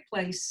every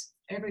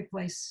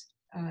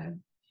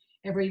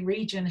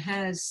region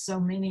has so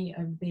many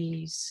of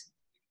these.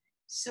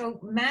 So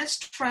mass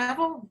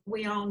travel,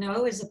 we all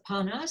know, is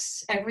upon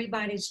us.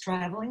 Everybody's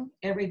traveling.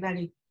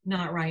 Everybody,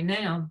 not right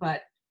now,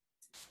 but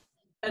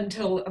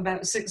until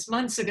about 6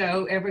 months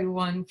ago,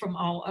 everyone from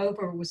all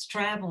over was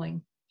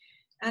traveling.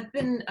 I've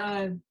been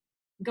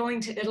going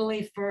to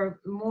Italy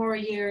for more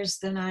years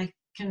than I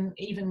can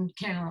even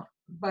count,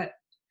 but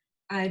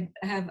I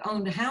have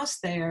owned a house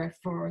there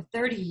for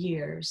 30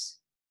 years.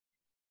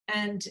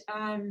 And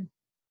I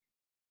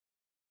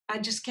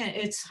just can't,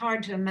 it's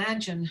hard to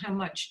imagine how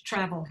much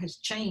travel has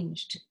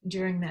changed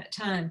during that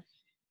time.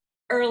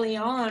 Early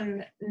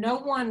on, no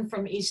one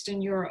from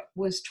Eastern Europe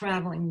was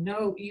traveling.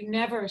 No, you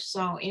never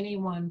saw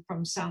anyone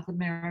from South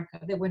America.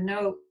 There were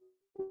no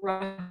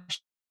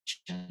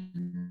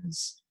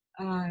Russians.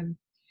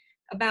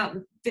 About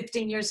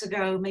 15 years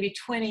ago, maybe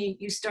 20,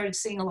 you started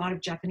seeing a lot of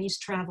Japanese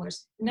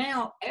travelers.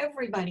 Now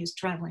everybody's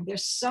traveling.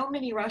 There's so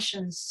many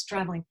Russians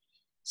traveling,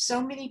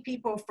 so many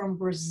people from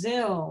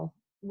Brazil.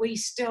 We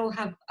still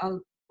have a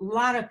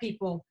lot of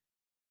people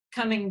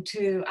coming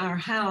to our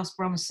house,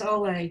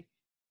 Bramasole,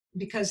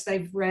 because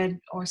they've read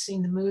or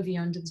seen the movie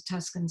Under the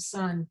Tuscan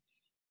Sun.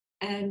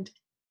 And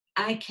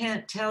I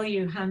can't tell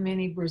you how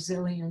many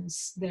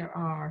Brazilians there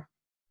are.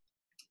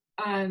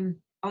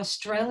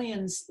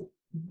 Australians,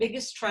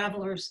 biggest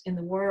travelers in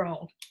the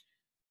world,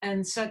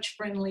 and such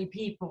friendly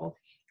people.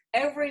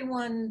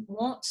 Everyone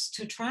wants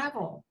to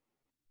travel.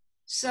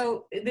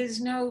 So there's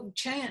no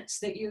chance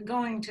that you're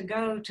going to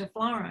go to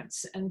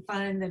Florence and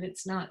find that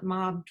it's not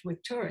mobbed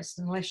with tourists,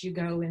 unless you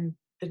go in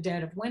the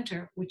dead of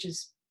winter, which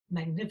is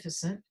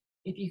magnificent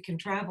if you can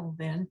travel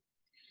then.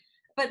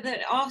 But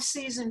that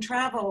off-season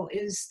travel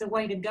is the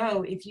way to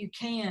go if you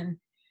can.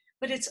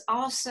 But it's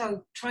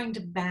also trying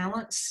to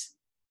balance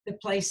the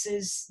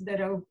places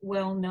that are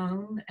well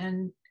known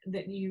and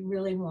that you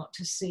really want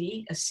to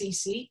see.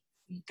 Assisi,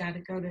 you got to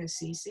go to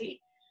Assisi.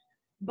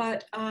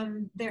 But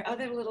there are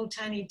other little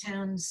tiny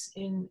towns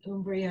in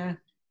Umbria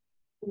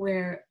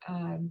where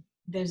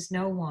there's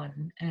no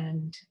one,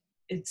 and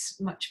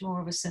it's much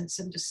more of a sense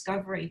of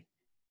discovery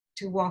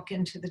to walk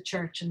into the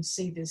church and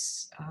see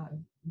this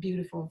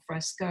beautiful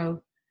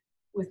fresco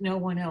with no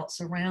one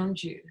else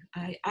around you.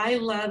 I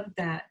love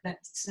that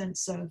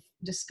sense of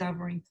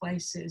discovering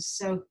places.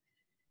 So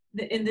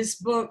in this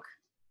book,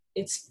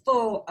 it's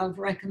full of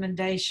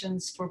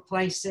recommendations for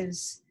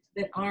places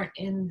that aren't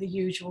in the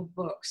usual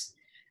books.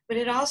 But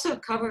it also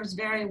covers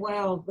very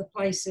well the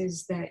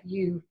places that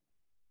you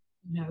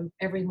know,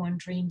 everyone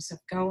dreams of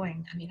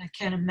going. I mean, I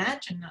can't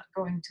imagine not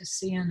going to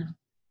Siena.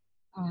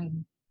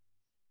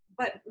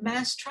 But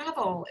mass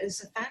travel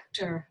is a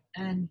factor,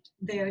 and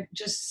there are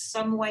just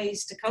some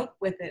ways to cope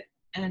with it,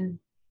 and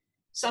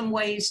some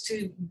ways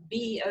to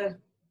be a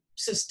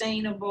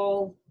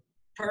sustainable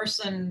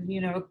person,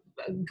 you know,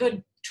 a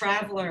good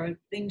traveler,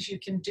 things you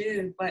can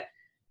do. But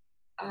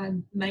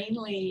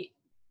mainly,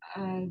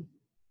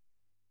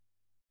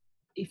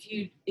 if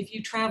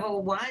you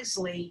travel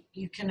wisely,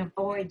 you can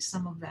avoid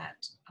some of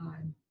that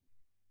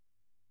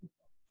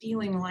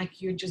feeling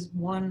like you're just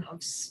one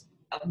of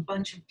a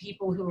bunch of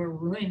people who are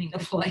ruining a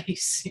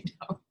place, you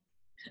know.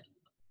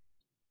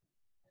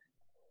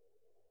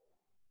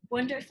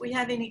 Wonder if we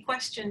have any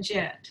questions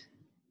yet.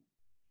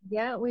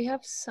 Yeah, we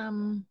have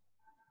some.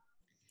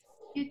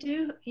 You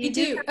do? We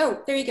do.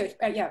 Oh, there you go.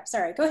 Yeah,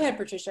 sorry. Go ahead,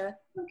 Patricia.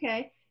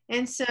 Okay.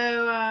 And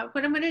so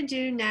what I'm going to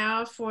do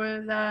now for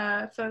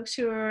the folks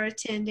who are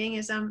attending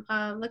is I'm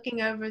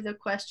looking over the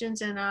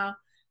questions, and I'll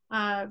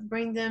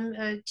bring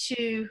them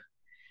to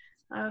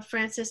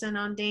Frances and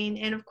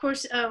Ondine. And of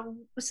course,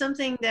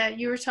 something that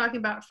you were talking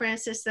about,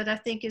 Frances, that I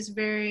think is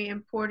very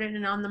important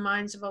and on the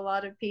minds of a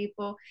lot of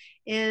people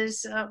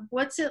is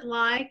what's it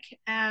like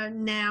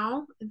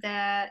now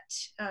that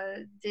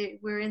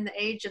we're in the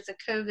age of the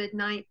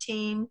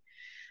COVID-19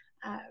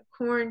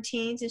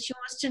 quarantines, and she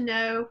wants to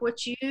know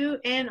what you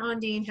and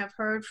Ondine have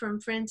heard from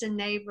friends and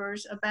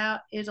neighbors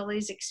about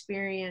Italy's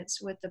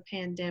experience with the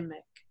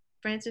pandemic.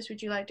 Frances,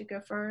 would you like to go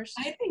first?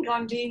 I think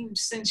Ondine,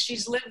 since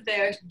she's lived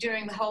there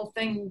during the whole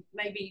thing,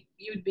 maybe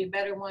you'd be a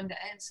better one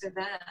to answer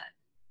that.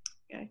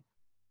 Okay.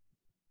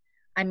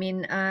 I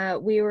mean,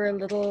 we were a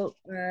little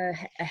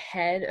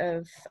ahead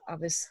of,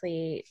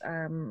 obviously,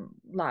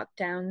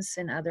 lockdowns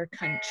in other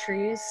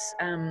countries.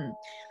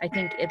 I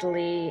think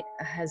Italy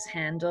has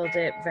handled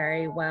it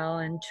very well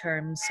in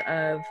terms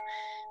of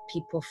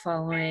people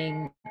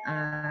following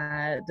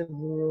the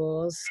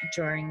rules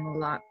during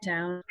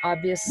lockdown.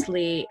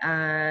 Obviously,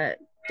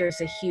 there's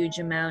a huge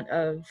amount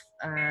of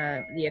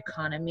the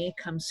economy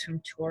comes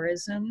from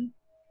tourism,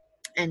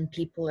 and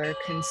people are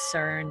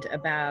concerned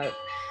about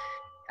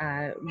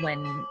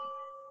when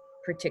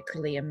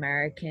particularly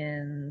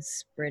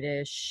Americans,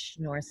 British,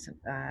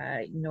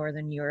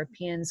 Northern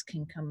Europeans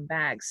can come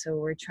back. So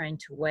we're trying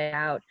to weigh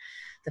out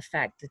the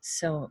fact that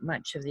so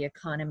much of the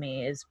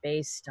economy is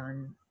based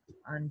on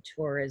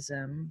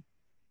tourism,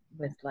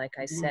 with, like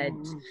I said,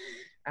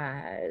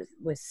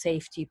 with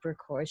safety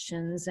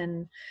precautions.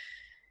 And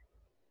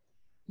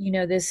you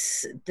know,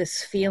 this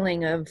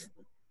feeling of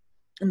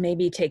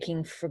maybe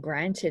taking for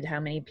granted how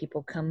many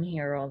people come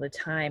here all the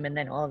time, and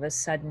then all of a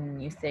sudden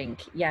you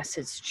think, yes,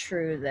 it's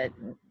true that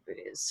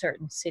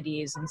certain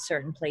cities and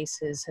certain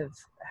places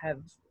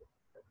have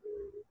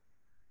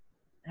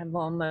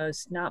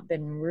almost not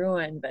been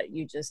ruined, but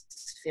you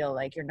just feel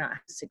like you're not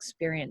this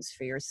experience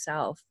for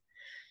yourself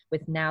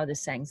with now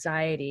this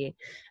anxiety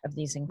of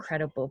these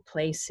incredible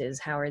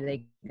places. How are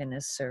they going to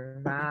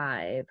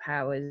survive?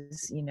 How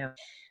is, you know,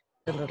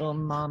 the little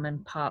mom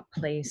and pop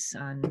place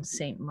on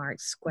St.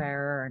 Mark's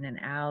Square or in an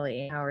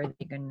alley, how are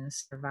they going to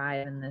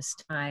survive in this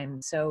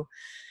time? So,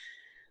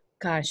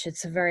 gosh,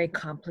 it's a very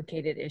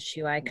complicated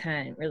issue. I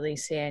can't really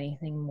say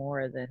anything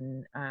more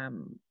than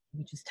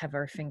we just have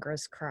our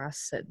fingers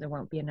crossed that there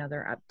won't be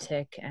another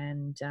uptick,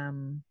 and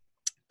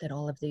that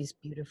all of these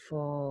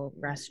beautiful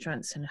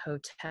restaurants and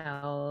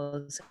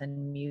hotels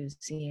and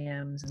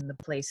museums and the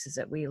places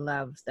that we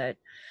love, that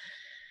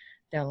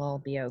they'll all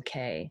be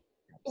okay.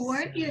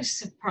 Weren't you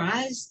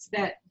surprised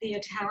that the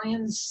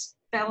Italians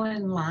fell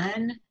in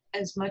line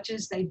as much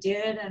as they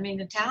did? I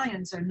mean,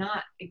 Italians are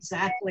not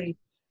exactly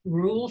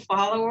rule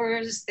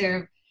followers.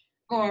 They're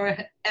more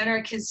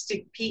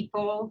anarchistic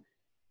people.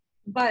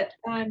 But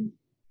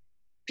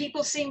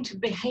people seem to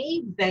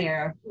behave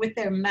there with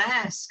their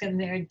mask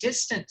and their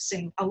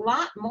distancing a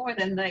lot more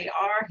than they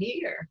are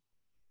here.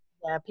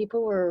 Yeah,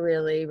 people were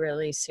really,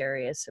 really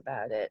serious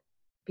about it.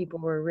 People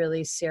were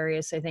really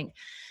serious. I think,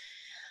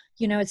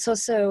 you know, it's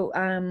also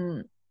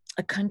a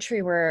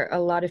country where a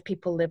lot of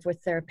people live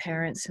with their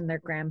parents and their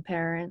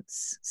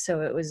grandparents.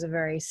 So it was a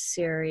very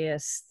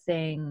serious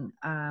thing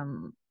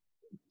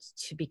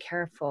to be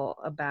careful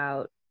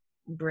about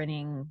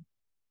bringing,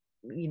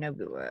 you know,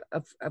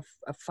 of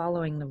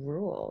following the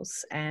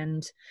rules.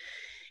 And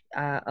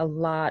a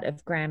lot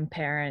of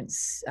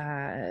grandparents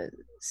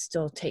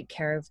still take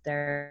care of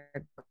their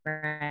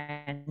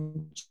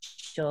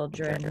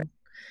grandchildren.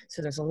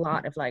 So there's a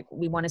lot of like,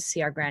 we want to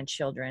see our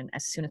grandchildren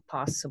as soon as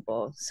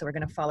possible. So we're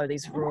going to follow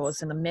these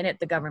rules. And the minute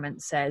the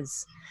government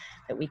says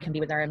that we can be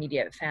with our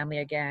immediate family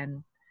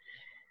again,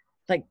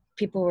 like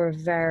people were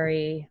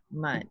very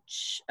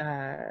much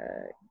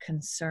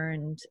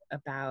concerned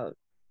about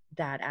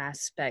that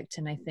aspect.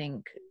 And I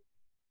think,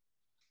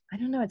 I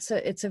don't know,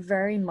 it's a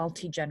very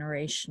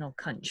multi-generational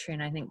country.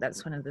 And I think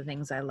that's one of the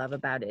things I love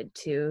about it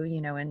too.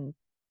 You know, in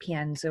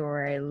Pienza,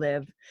 where I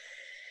live,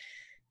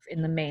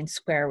 in the main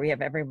square, we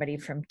have everybody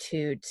from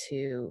 2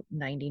 to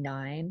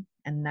 99,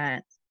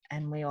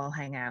 and we all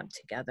hang out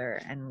together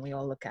and we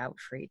all look out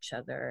for each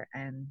other.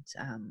 And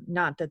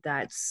not that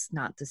that's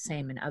not the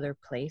same in other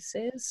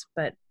places,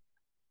 but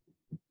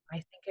I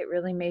think it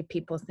really made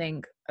people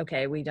think,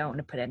 okay, we don't want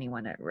to put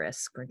anyone at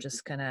risk. We're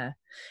just gonna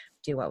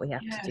do what we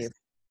have to do.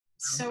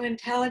 So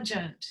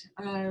intelligent.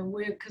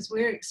 Because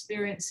we're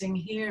experiencing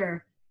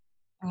here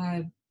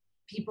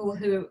people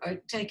who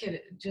take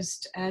it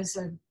just as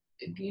a,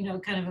 you know,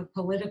 kind of a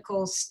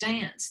political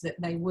stance that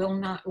they will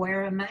not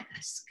wear a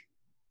mask.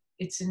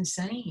 It's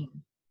insane.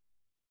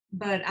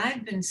 But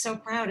I've been so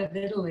proud of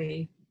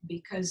Italy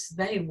because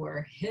they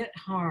were hit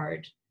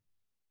hard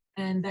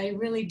and they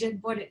really did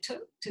what it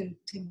took to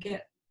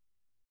get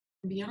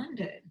beyond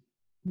it.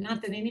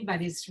 Not that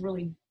anybody's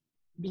really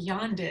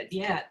beyond it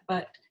yet,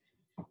 but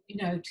you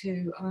know,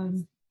 to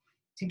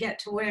get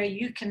to where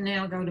you can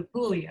now go to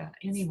Puglia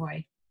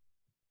anyway.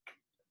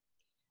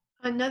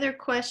 Another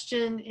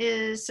question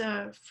is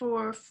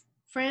for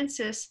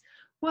Frances.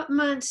 What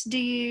months do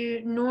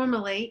you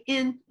normally,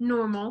 in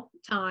normal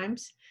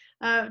times,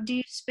 do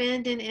you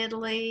spend in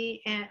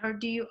Italy, or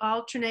do you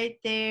alternate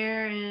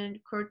there in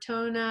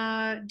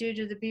Cortona due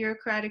to the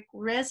bureaucratic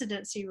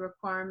residency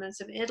requirements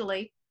of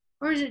Italy,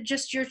 or is it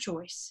just your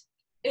choice?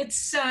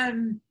 It's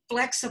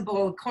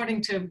flexible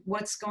according to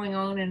what's going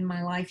on in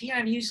my life here.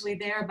 I'm usually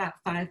there about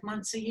 5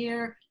 months a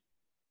year.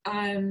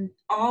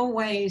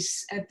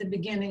 Always at the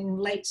beginning,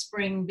 late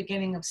spring,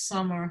 beginning of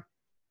summer,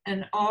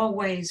 and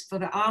always for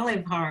the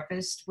olive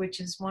harvest, which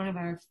is one of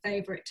our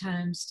favorite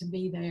times to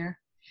be there.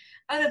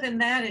 Other than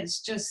that,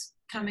 it's just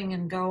coming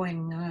and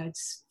going.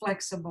 It's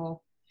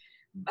flexible.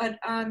 But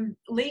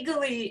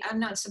legally, I'm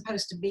not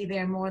supposed to be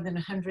there more than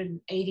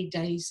 180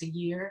 days a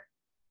year.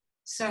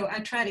 So I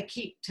try to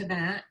keep to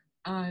that.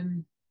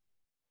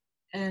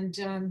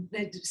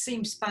 It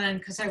seems fine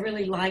because I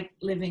really like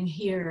living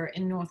here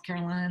in North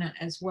Carolina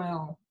as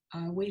well.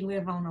 We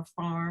live on a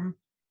farm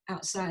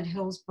outside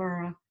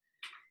Hillsborough,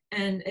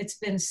 and it's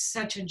been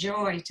such a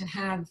joy to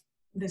have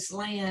this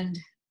land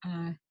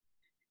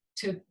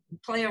to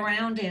play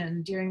around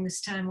in during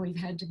this time we've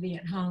had to be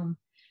at home.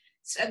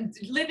 So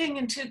living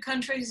in two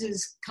countries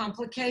is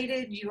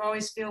complicated. You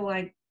always feel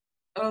like,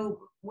 oh,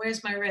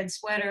 where's my red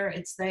sweater?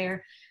 It's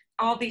there.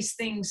 All these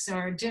things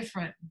are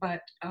different,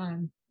 but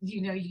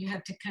you know, you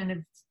have to kind of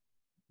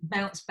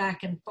bounce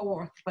back and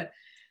forth. But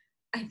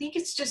I think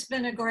it's just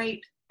been a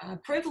great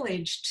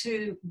privilege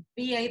to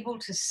be able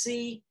to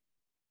see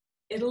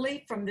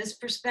Italy from this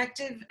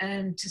perspective,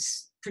 and to,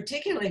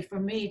 particularly for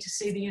me, to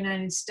see the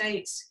United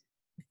States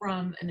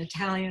from an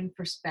Italian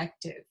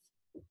perspective.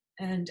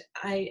 And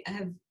I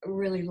have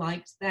really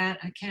liked that.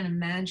 I can't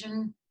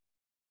imagine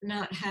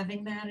not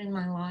having that in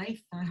my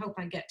life. I hope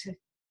I get to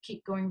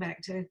keep going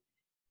back to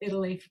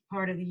Italy for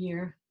part of the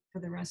year for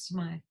the rest of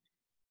my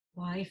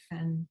life.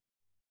 And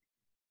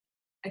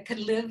I could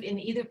live in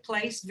either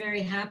place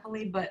very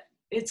happily, but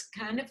it's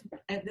kind of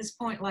at this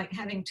point like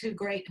having two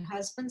great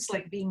husbands,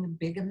 like being a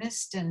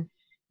bigamist, and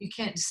you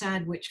can't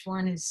decide which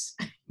one is,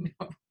 you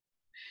know,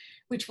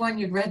 which one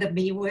you'd rather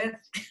be with.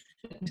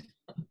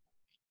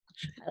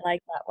 I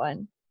like that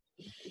one.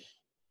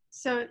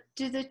 So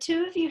do the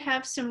two of you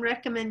have some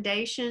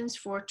recommendations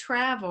for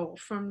travel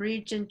from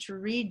region to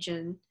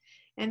region?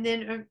 And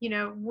then, you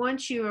know,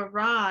 once you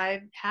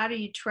arrive, how do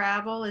you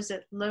travel? Is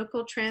it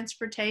local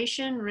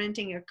transportation,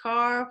 renting a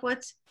car?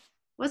 What's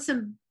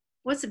some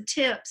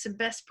tips and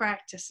best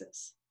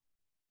practices?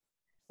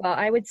 Well,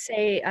 I would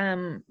say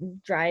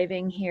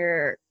driving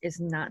here is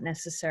not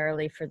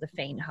necessarily for the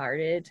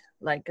faint-hearted,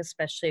 like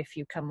especially if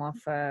you come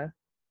off a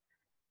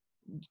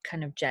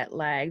kind of jet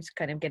lagged,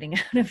 kind of getting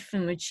out of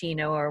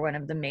Fiumicino or one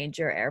of the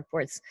major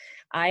airports.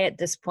 I, at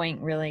this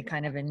point, really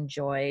kind of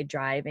enjoy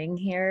driving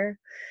here,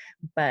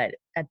 but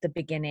at the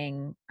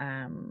beginning,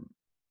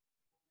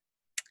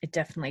 it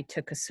definitely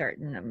took a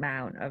certain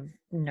amount of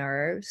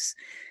nerves.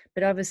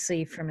 But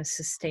obviously, from a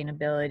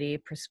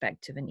sustainability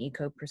perspective and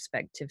eco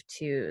perspective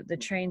too, the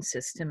train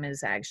system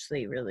is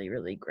actually really,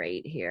 really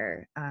great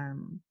here.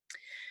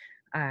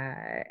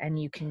 And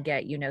you can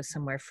get, you know,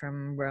 somewhere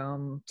from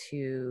Rome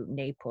to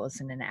Naples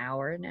in an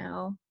hour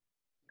now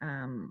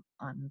on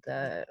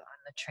the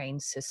train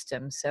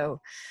system. So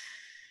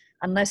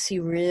unless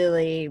you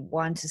really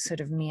want to sort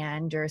of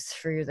meander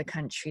through the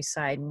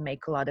countryside and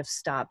make a lot of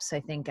stops,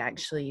 I think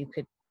actually you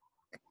could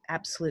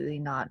absolutely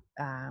not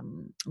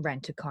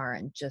rent a car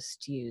and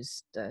just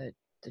use the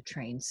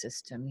train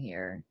system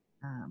here.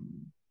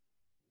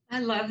 I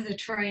love the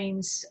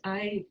trains.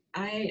 I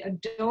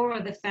adore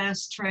the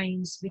fast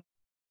trains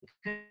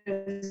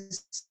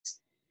because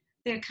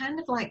they're kind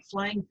of like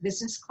flying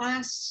business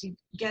class. You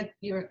get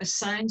your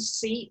assigned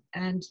seat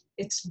and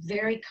it's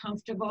very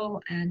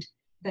comfortable, and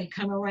they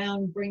come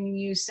around bringing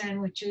you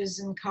sandwiches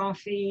and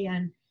coffee,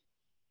 and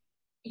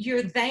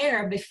you're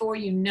there before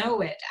you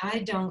know it. I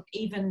don't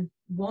even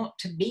want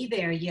to be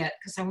there yet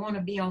because I want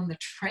to be on the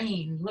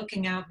train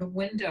looking out the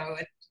window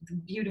at the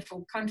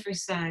beautiful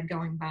countryside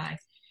going by.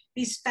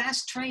 These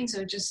fast trains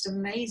are just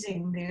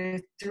amazing. They're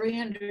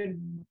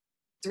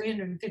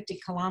 350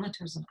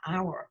 kilometers an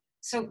hour.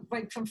 So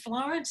like from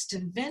Florence to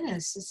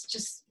Venice, it's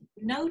just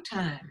no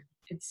time.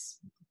 It's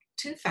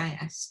too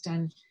fast.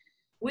 And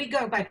we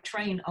go by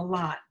train a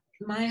lot.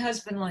 My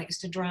husband likes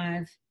to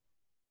drive.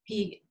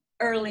 He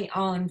early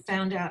on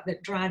found out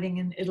that driving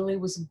in Italy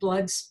was a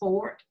blood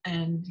sport,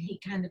 and he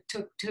kind of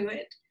took to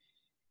it.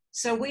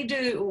 So we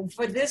do,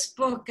 for this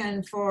book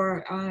and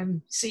for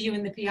See You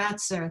in the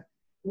Piazza,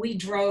 we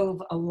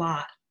drove a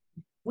lot.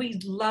 We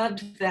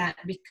loved that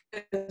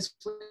because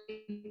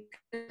we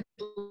could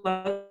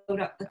load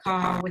up the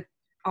car with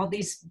all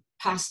these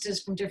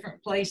pastas from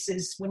different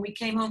places. When we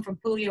came home from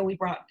Puglia, we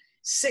brought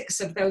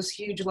 6 of those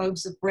huge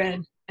loaves of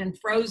bread and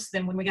froze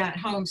them when we got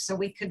home so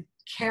we could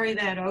carry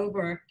that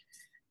over,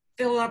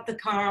 fill up the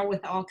car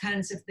with all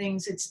kinds of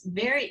things. It's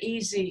very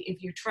easy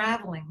if you're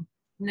traveling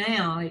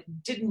now. It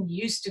didn't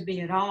used to be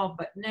at all,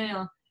 but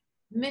now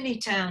many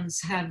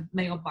towns have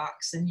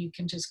mailbox and you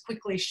can just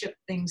quickly ship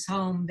things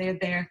home.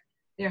 They're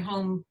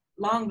home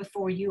long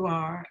before you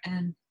are,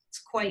 and it's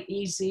quite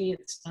easy.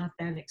 It's not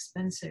that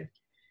expensive.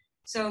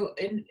 So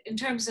in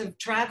terms of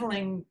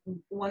traveling,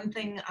 one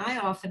thing I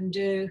often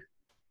do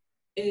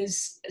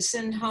is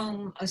send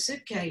home a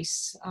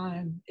suitcase.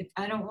 If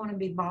I don't want to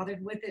be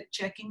bothered with it,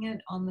 checking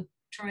it on the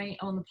train,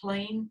 on the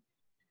plane,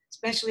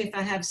 especially if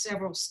I have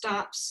several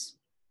stops,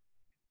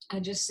 I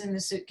just send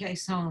the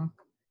suitcase home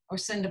or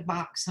send a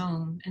box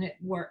home, and it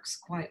works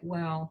quite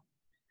well.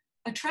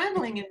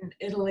 Traveling in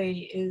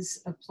Italy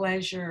is a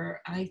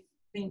pleasure. I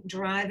think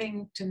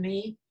driving to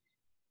me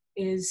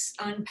is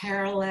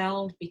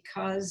unparalleled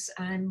because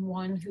I'm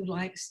one who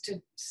likes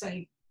to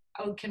say,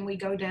 oh, can we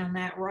go down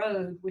that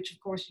road? Which of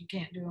course you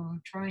can't do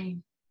on a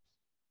train.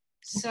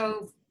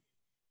 So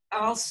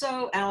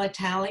also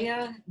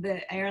Alitalia,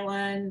 the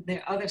airline,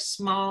 there are other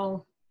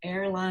small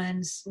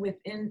airlines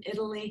within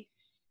Italy.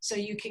 So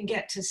you can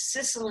get to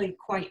Sicily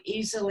quite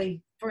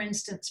easily. For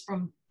instance,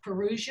 from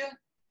Perugia,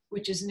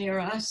 which is near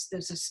us,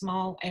 there's a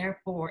small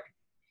airport.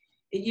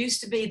 It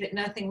used to be that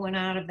nothing went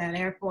out of that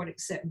airport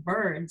except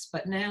birds,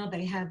 but now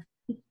they have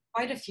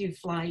quite a few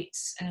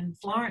flights. And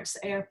Florence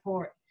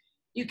Airport,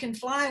 you can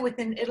fly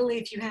within Italy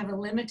if you have a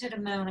limited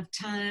amount of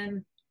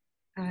time.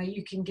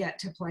 You can get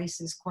to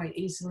places quite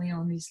easily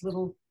on these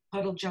little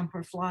puddle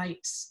jumper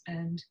flights,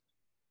 and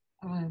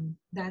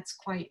that's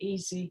quite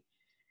easy.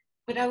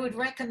 But I would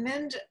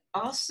recommend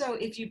also,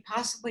 if you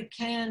possibly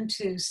can,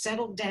 to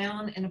settle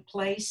down in a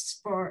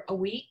place for a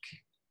week,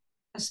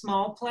 a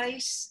small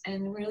place,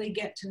 and really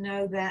get to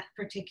know that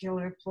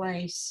particular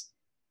place.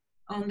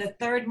 On the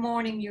 3rd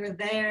morning you're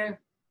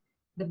there,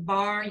 the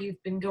bar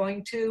you've been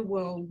going to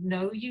will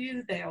know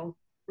you. They'll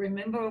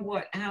remember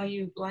how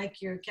you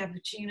like your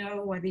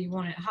cappuccino, whether you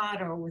want it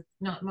hot or with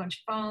not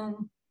much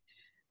foam.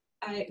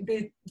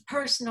 The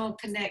personal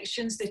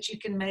connections that you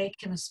can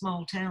make in a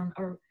small town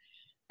are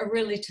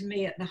really, to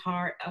me, at the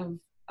heart of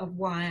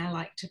why I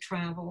like to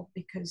travel,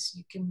 because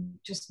you can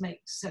just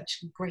make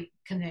such great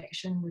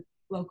connection with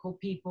local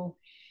people.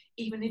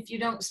 Even if you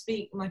don't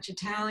speak much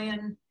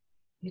Italian,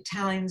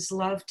 Italians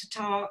love to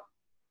talk.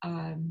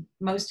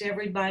 Most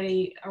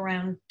everybody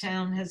around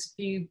town has a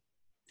few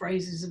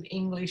phrases of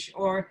English,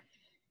 or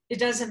it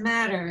doesn't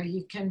matter.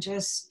 You can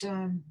just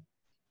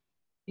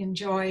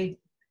enjoy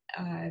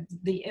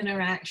the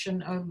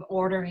interaction of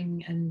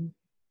ordering and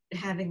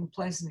having a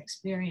pleasant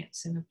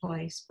experience in a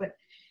place. But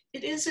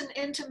it is an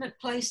intimate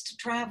place to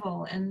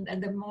travel, and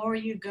the more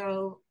you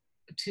go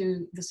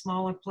to the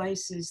smaller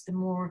places, the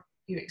more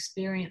you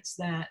experience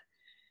that.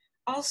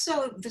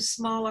 Also, the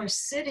smaller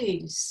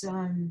cities,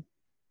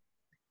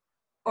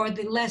 or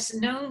the less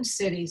known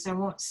cities, I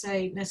won't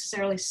say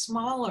necessarily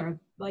smaller,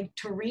 like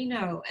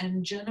Torino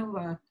and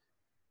Genoa,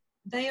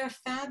 they are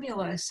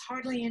fabulous.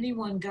 Hardly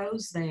anyone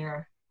goes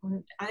there.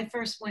 When I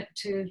first went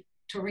to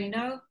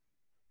Torino,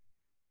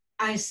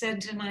 I said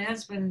to my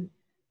husband,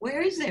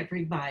 where is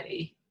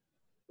everybody?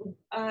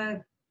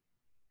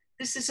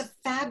 This is a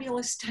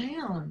fabulous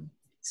town.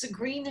 It's the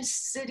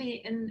greenest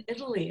city in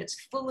Italy.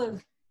 It's full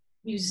of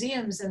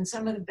museums and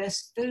some of the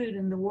best food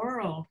in the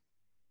world.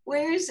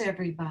 Where is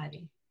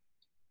everybody?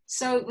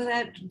 So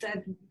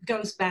that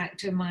goes back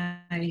to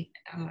my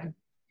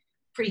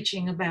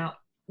preaching about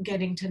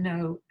getting to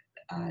know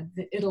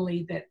the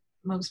Italy that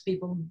most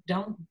people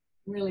don't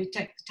really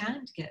take the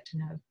time to get to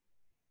know.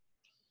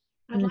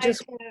 I'd like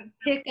to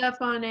pick up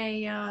on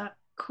a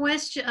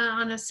question,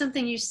 on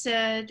something you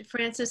said,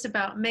 Frances,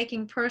 about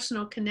making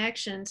personal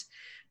connections,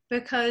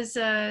 because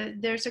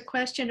there's a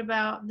question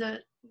about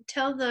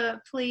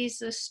please,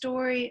 the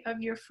story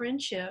of your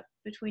friendship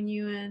between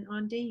you and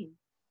Ondine.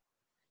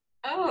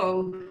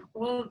 Oh,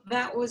 well,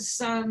 that was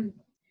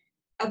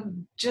a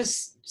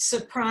just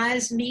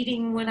surprise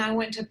meeting when I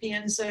went to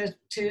Pienza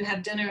to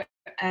have dinner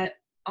at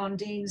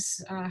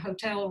Ondine's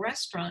hotel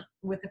restaurant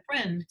with a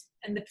friend.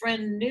 And the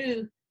friend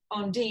knew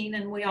Ondine,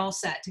 and we all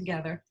sat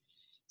together.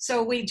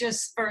 So we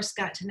just first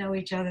got to know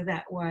each other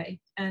that way.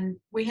 And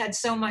we had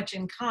so much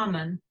in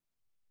common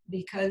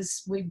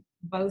because we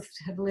both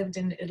have lived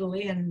in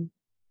Italy, and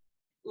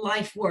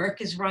life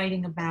work is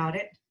writing about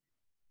it.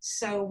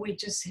 So we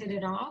just hit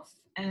it off.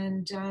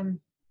 And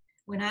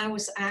when I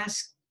was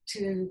asked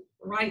to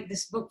write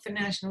this book for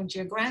National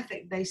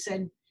Geographic, they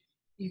said,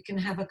 you can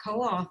have a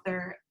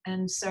co-author.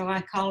 And so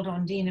I called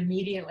Ondine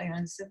immediately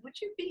and said,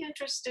 would you be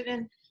interested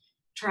in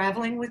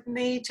traveling with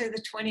me to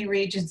the 20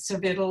 regions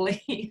of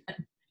Italy?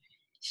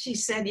 She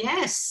said,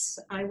 yes,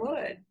 I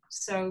would.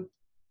 So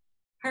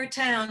her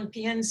town,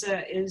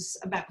 Pienza, is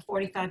about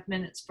 45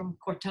 minutes from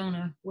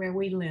Cortona, where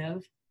we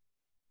live.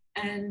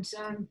 And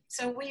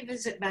so we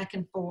visit back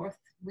and forth.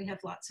 We have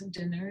lots of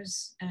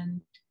dinners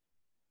and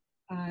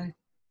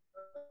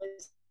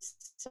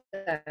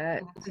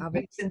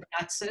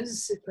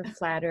super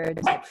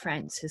flattered that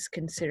Francis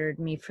considered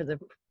me for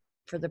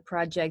the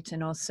project,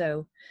 and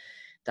also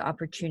the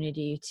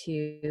opportunity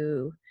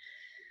to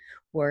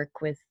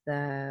work with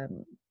a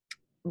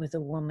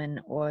woman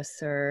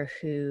author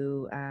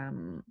who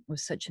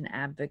was such an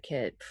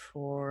advocate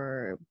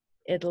for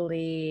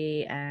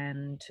Italy,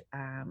 and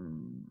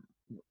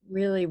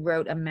really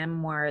wrote a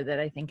memoir that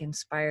I think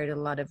inspired a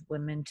lot of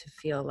women to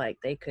feel like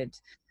they could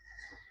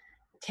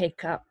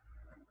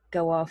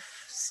go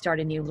off, start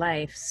a new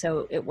life.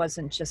 So it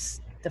wasn't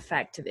just the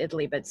fact of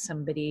Italy, but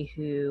somebody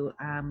who,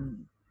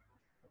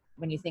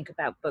 when you think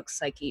about books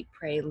like Eat,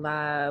 Pray,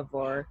 Love,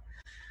 or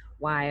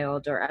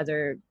Wild, or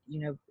other,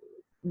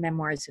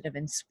 memoirs that have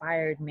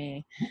inspired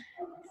me,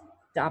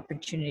 the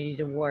opportunity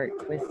to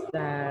work with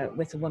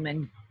a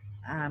woman,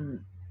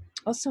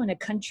 also in a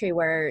country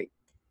where,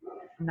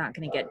 I'm not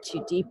going to get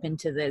too deep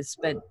into this,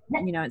 but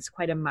it's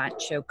quite a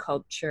macho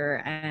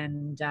culture,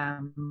 and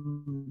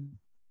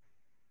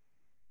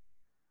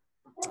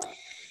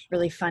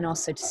really fun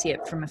also to see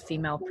it from a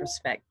female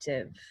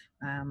perspective,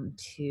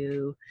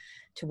 to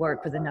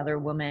work with another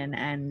woman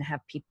and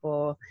have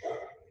people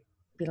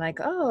be like,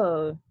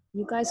 oh,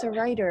 you guys are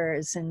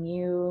writers, and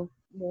you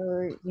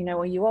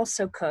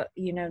also cook,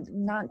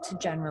 not to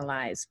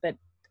generalize, but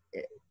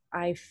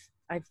I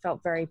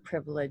felt very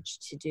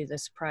privileged to do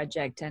this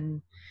project,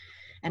 and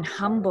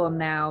humble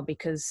now,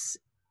 because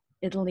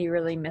Italy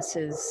really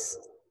misses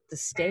the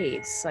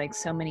States. Like,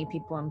 so many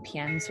people in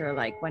Pienza are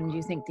like, when do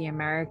you think the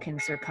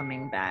Americans are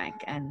coming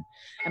back? And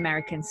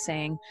Americans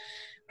saying,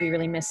 we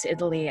really miss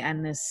Italy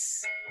and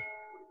this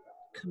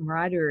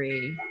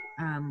camaraderie.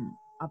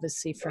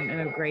 Obviously from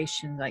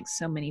immigration, like,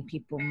 so many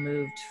people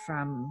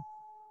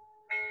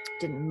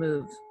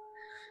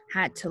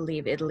had to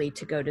leave Italy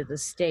to go to the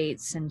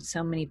States, and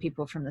so many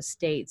people from the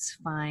States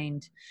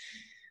find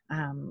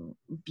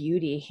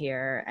beauty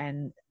here.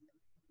 And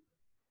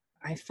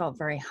I felt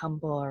very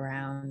humble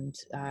around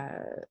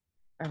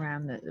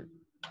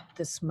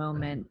this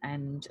moment,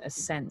 and a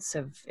sense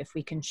of, if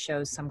we can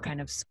show some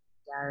kind of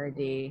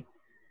solidarity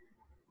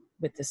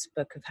with this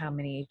book of how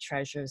many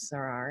treasures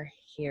there are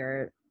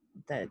here,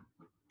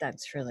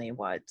 that's really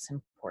what's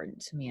important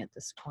to me at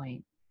this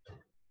point.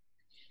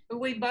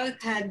 We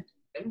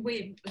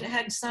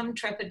had some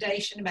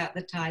trepidation about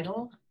the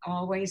title,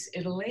 Always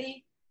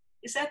Italy.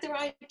 Is that the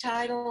right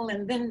title?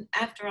 And then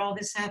after all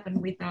this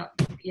happened, we thought,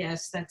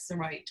 yes, that's the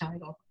right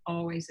title,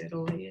 Always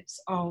Italy.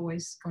 It's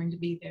always going to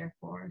be there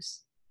for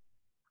us.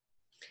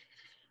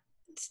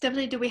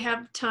 Stephanie, do we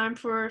have time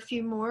for a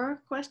few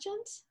more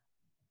questions?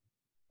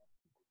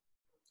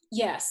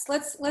 Yes,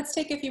 let's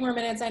take a few more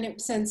minutes. I know,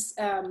 since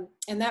and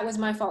that was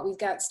my fault, we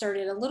got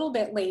started a little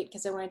bit late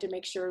because I wanted to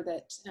make sure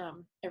that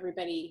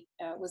everybody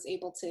was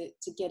able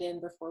to get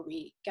in before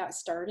we got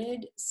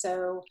started.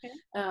 So okay.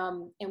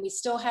 And we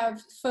still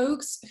have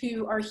folks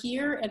who are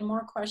here and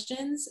more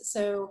questions.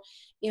 So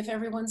if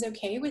everyone's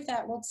okay with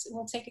that,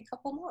 we'll take a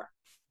couple more.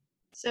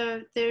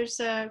 So there's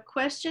a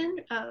question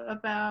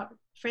about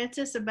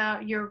Francis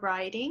about your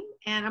writing,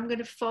 and I'm going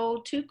to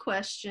fold two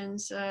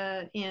questions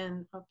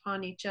in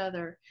upon each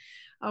other.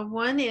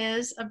 One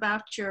is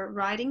about your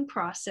writing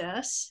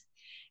process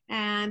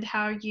and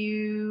how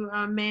you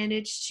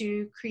manage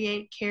to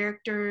create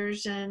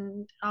characters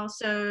and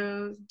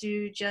also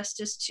do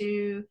justice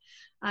to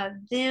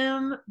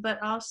them,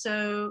 but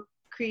also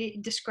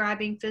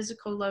describing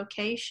physical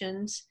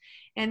locations.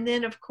 And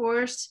then, of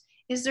course,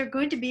 is there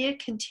going to be a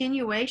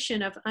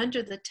continuation of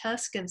Under the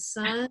Tuscan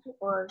Sun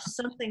or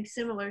something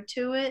similar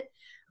to it?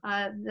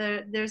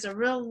 There's a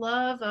real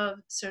love of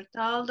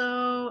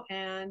Certaldo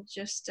and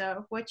just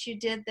what you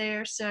did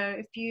there. So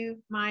if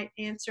you might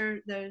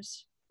answer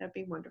those, that'd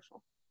be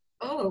wonderful.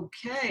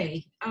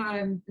 Okay.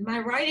 My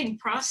writing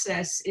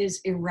process is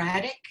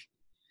erratic.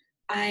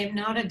 I'm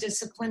not a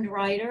disciplined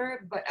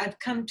writer, but I've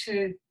come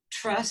to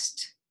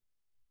trust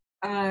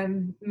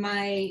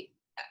my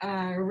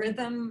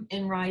rhythm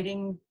in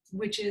writing,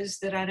 which is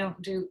that I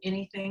don't do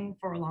anything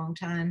for a long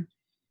time.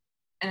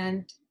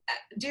 And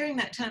during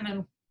that time,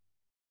 I'm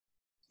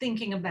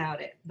thinking about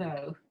it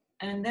though.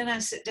 And then I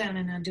sit down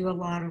and I do a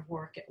lot of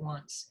work at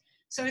once.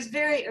 So it's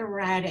very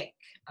erratic.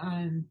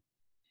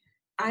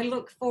 I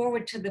look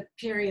forward to the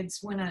periods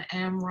when I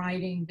am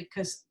writing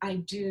because I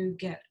do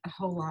get a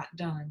whole lot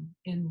done.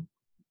 In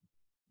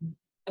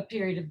a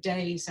period of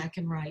days, I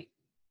can write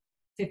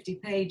 50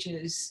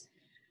 pages.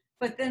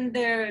 But then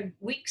there are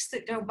weeks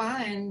that go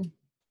by and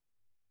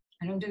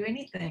I don't do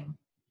anything.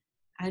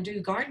 I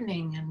do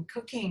gardening and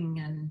cooking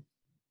and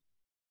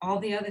all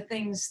the other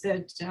things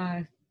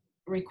that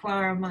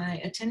require my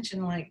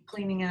attention, like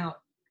cleaning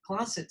out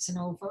closets and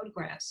old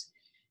photographs.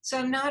 So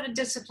I'm not a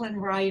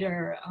disciplined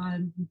writer,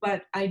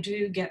 but I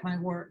do get my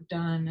work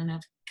done, and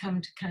I've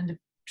come to kind of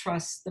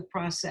trust the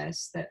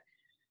process that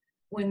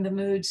when the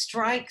mood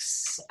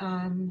strikes,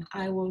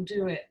 I will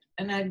do it.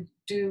 And I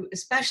do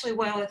especially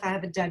well if I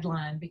have a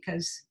deadline,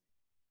 because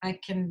I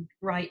can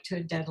write to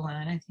a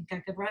deadline. I think I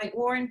could write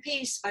War and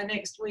Peace by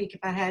next week if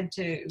I had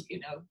to, you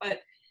know. But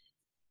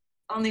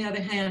on the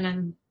other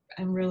hand,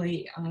 I'm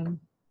really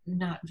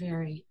not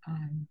very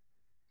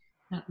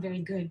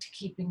good to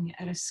keeping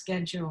at a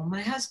schedule.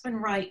 My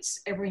husband writes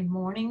every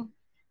morning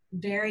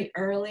very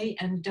early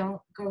and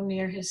don't go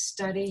near his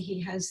study.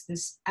 He has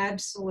this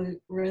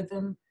absolute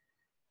rhythm,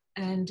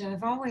 and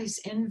I've always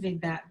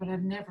envied that, but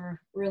I've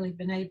never really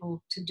been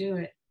able to do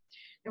it.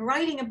 And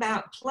writing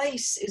about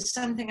place is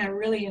something I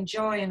really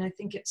enjoy, and I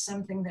think it's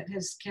something that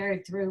has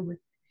carried through with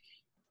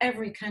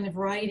every kind of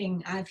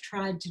writing I've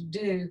tried to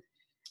do.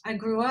 I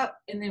grew up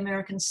in the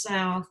American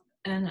South,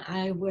 and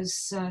I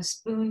was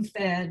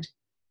spoon-fed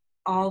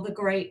all the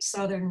great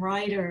Southern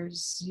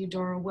writers,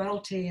 Eudora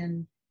Welty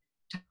and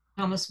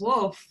Thomas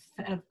Wolfe,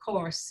 of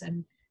course,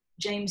 and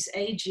James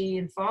Agee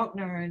and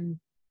Faulkner, and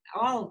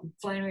all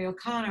Flannery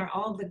O'Connor.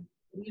 All the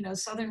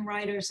Southern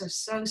writers are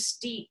so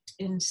steeped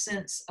in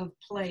sense of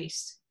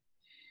place.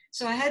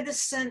 So I had the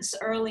sense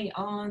early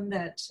on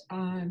that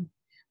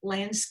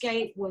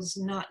landscape was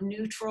not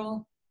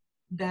neutral,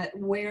 that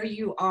where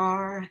you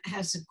are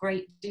has a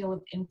great deal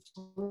of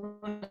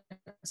influence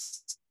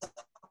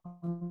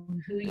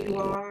on who you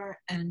are,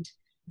 and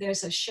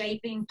there's a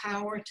shaping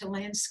power to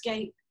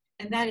landscape.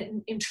 And that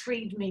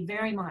intrigued me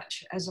very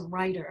much as a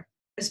writer,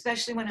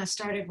 especially when I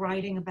started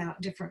writing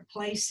about different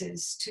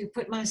places, to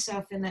put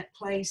myself in that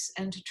place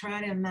and to try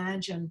to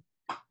imagine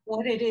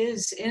what it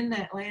is in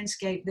that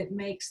landscape that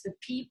makes the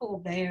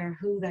people there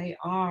who they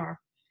are,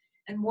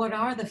 and what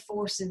are the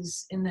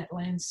forces in that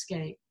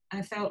landscape.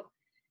 I felt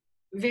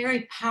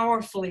very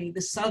powerfully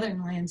the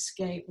Southern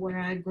landscape where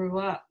I grew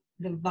up,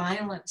 the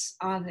violence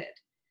of it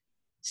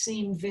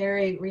seemed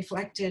very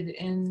reflected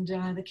in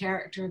the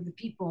character of the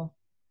people.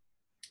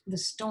 The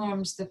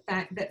storms, the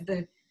fact that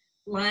the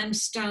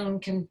limestone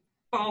can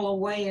fall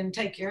away and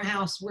take your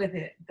house with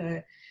it,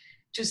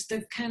 just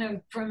the kind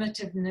of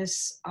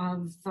primitiveness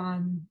of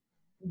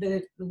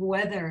the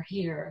weather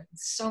here.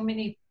 So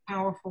many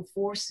powerful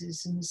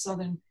forces in the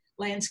Southern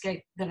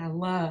landscape that I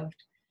loved.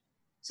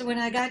 So when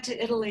I got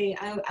to Italy,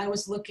 I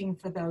was looking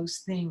for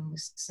those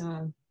things.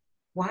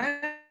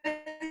 Why are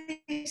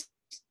these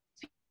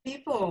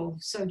people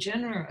so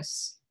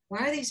generous?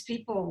 Why are these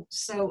people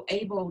so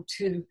able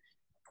to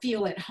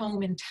feel at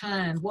home in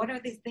time? What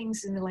are the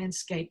things in the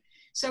landscape?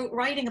 So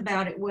writing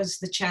about it was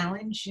the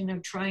challenge,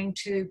 trying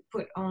to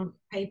put on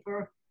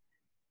paper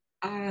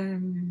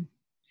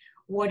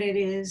what it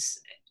is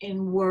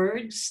in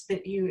words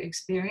that you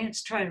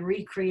experience, try to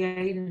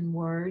recreate in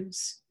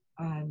words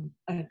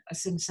a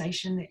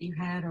sensation that you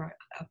had or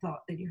a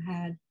thought that you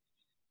had.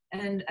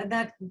 And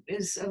that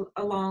is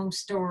a long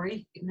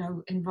story,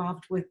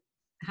 involved with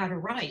how to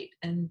write.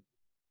 And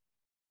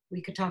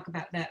we could talk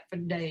about that for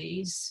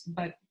days,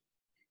 but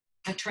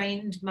I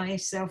trained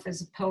myself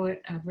as a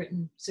poet. I've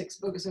written 6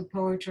 books of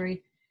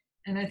poetry.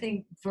 And I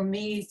think for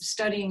me,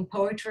 studying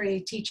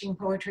poetry, teaching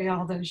poetry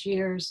all those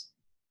years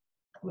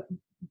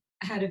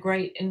had a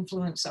great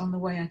influence on the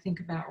way I think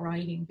about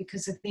writing,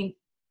 because I think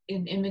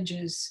in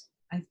images,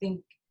 I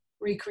think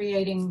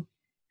recreating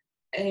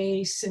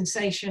a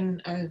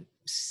sensation, a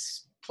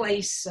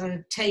place,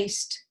 a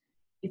taste,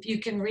 if you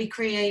can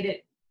recreate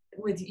it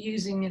with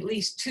using at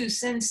least 2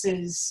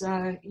 senses,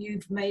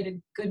 you've made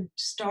a good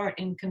start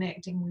in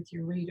connecting with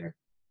your reader.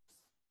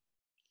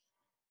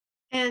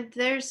 And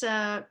there's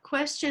a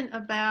question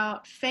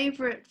about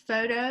favorite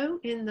photo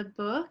in the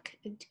book.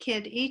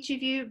 Could each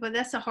of you, but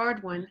that's a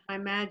hard one, I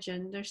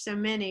imagine. There's so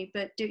many,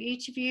 but do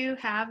each of you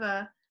have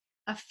a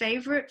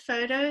favorite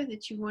photo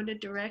that you want to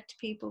direct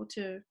people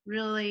to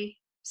really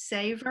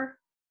savor?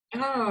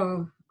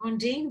 Oh,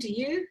 Ondine, do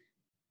you?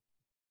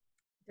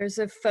 There's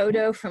a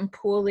photo from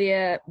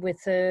Puglia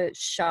with a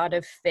shot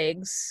of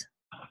figs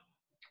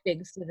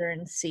that are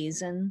in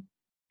season,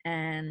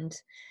 and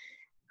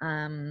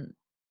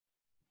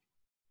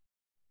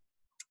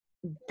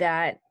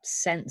that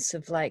sense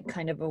of like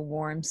kind of a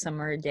warm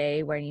summer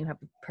day when you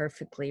have a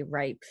perfectly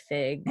ripe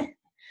fig.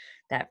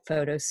 That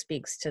photo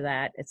speaks to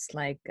that. It's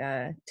like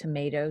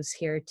tomatoes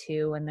here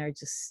too, and they're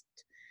just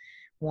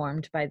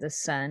warmed by the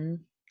sun.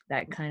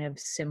 That kind of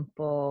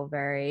simple,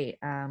 very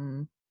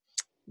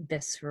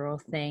visceral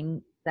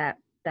thing. That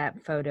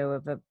that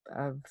photo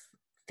of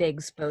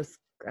figs both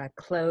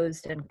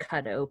closed and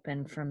cut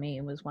open for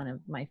me was one of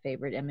my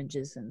favorite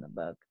images in the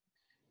book.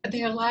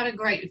 There are a lot of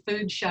great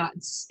food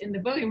shots in the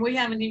book, and we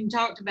haven't even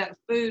talked about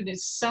food.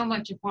 It's so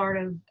much a part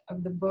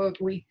of the book.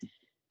 We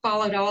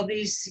followed all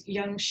these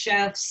young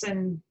chefs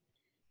and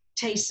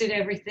tasted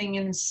everything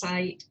in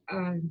sight.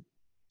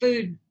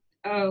 Food,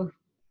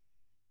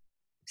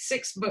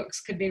 6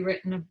 books could be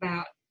written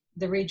about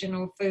the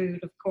regional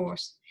food, of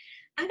course.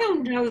 I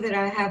don't know that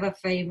I have a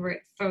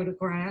favorite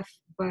photograph,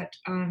 but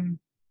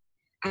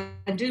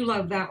I do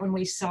love that one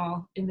we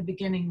saw in the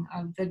beginning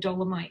of the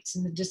Dolomites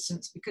in the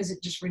distance, because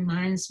it just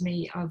reminds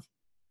me of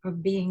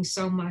being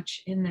so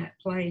much in that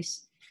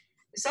place.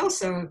 It's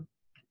also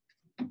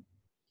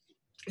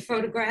a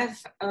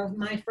photograph of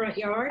my front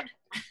yard,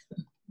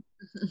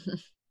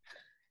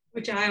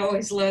 which I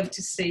always love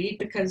to see,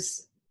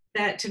 because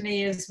that to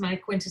me is my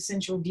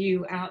quintessential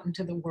view out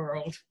into the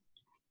world.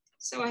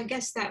 So I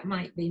guess that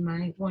might be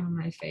one of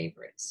my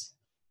favorites.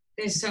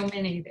 There's so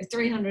many,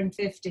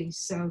 350,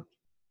 so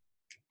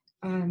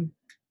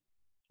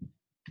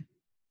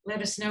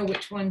let us know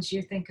which ones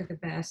you think are the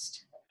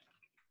best.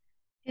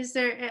 Is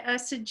there a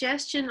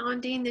suggestion,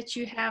 Ondine, that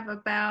you have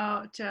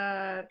about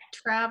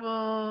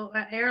travel,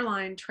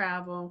 airline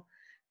travel?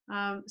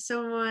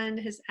 Someone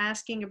is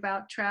asking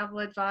about travel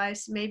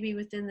advice, maybe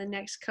within the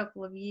next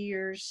couple of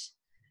years.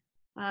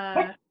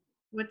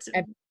 What's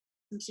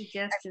some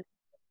suggestions?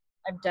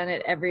 I've done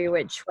it every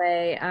which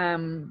way.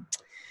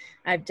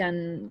 I've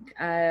done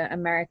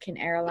American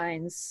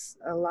Airlines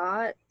a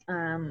lot,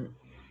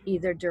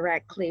 either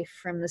directly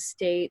from the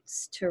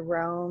States to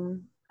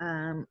Rome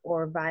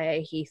or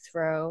via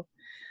Heathrow.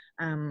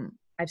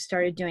 I've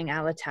started doing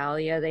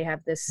Alitalia. They have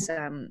this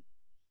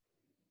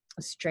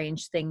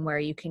strange thing where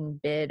you can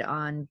bid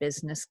on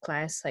business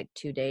class like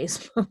 2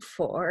 days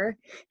before,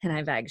 and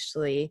I've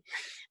actually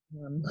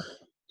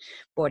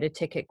bought a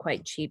ticket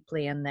quite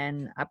cheaply and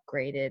then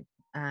upgraded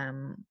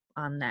on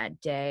that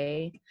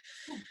day.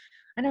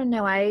 I don't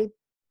know. I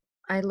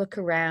look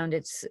around.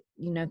 It's,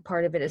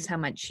 part of it is how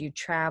much you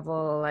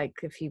travel. Like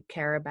if you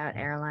care about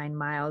airline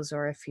miles,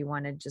 or if you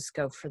want to just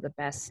go for the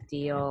best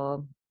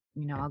deal,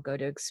 I'll go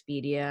to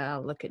Expedia.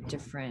 I'll look at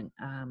different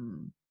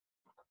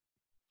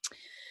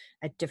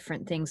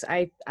things.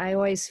 I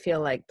always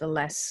feel like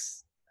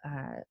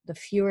the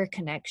fewer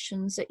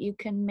connections that you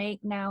can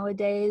make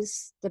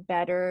nowadays, the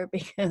better,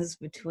 because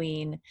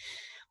between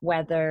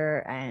weather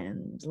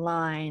and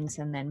lines,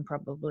 and then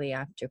probably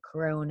after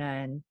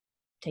Corona and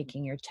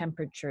taking your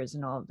temperatures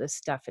and all of this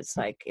stuff, it's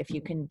like if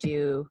you can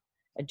do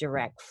a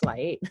direct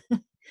flight,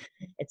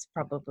 it's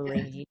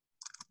probably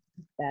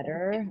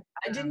better.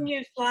 Didn't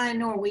you fly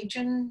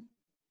Norwegian?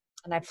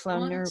 And I've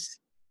flown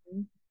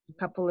Norwegian a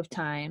couple of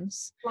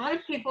times. A lot of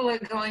people are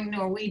going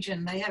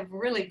Norwegian. They have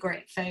really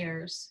great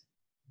fares.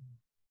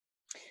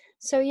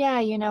 So yeah,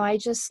 I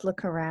just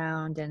look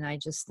around and I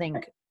just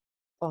think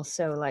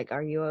also, like,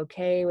 are you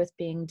okay with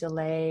being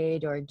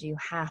delayed, or do you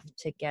have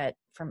to get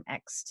from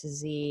X to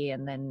Z?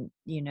 And then,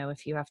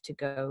 if you have to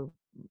go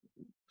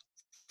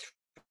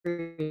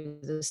through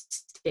the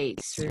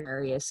States, through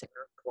various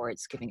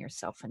airports, giving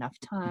yourself enough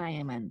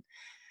time. And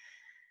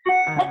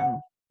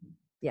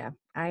yeah,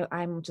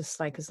 I'm just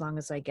like, as long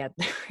as I get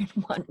there in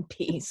one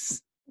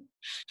piece.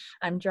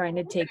 I'm trying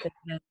to take a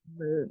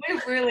route.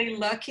 We're really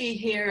lucky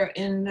here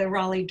in the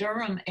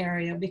Raleigh-Durham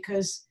area,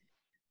 because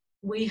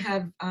we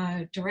have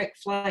direct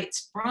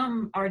flights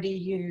from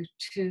RDU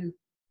to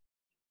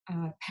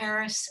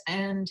Paris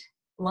and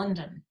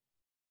London.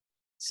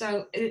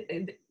 So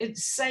it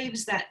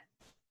saves that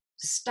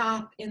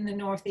stop in the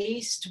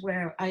Northeast,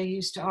 where I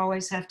used to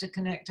always have to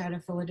connect out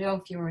of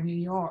Philadelphia or New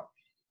York.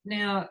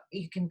 Now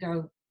you can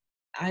go,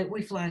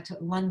 we fly to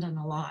London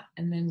a lot,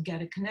 and then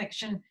get a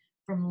connection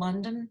from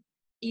London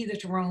either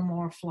to Rome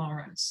or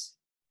Florence.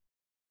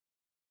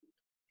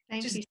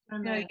 Thank you so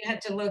much. You have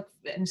to look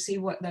and see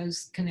what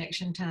those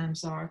connection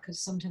times are, because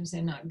sometimes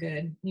they're not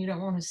good. You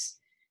don't want to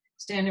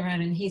stand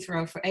around in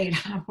Heathrow for 8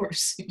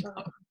 hours.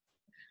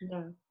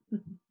 No.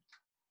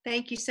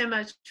 Thank you so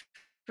much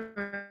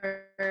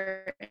for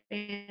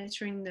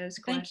answering those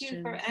questions. Thank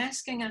you for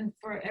asking, and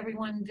for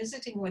everyone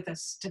visiting with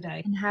us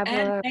today.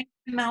 And thank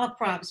you,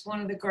 Malaprop's,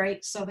 one of the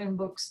great Southern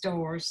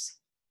bookstores.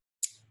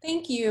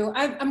 Thank you.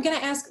 I'm going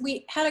to ask,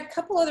 we had a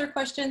couple other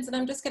questions, and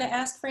I'm just going to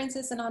ask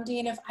Frances and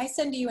Ondine, if I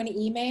send you an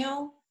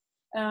email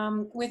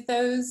with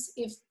those,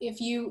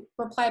 if you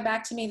reply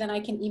back to me, then I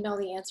can email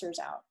the answers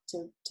out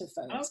to folks.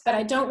 Okay. But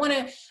I don't want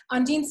to,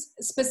 Ondine,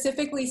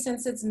 specifically,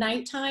 since it's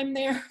nighttime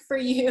there for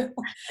you,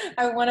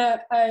 I want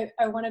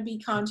to be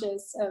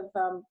conscious of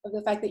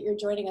the fact that you're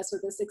joining us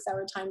with a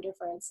 6-hour time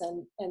difference,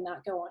 and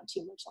not go on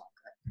too much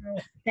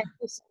longer. Thank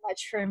you so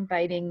much for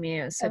inviting me.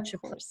 It was such a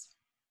pleasure.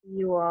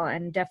 You all,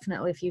 and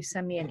definitely if you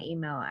send me an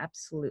email,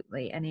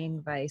 absolutely, any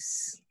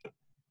advice.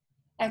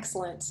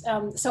 Excellent.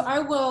 So I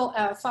will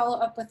follow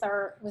up with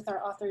our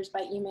authors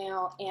by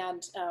email,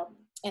 and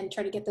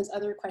try to get those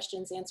other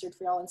questions answered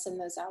for y'all and send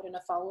those out in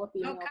a follow-up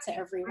email to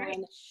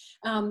everyone.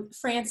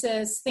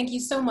 Frances, thank you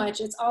so much.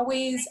 It's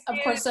always, of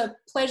course, a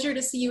pleasure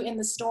to see you in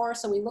the store,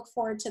 so we look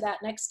forward to that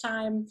next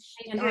time.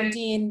 And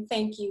Ondine,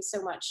 thank you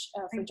so much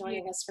for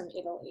joining us from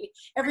Italy.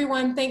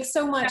 Everyone, thanks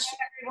so much.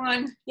 Bye,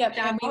 everyone. Yep,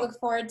 and we look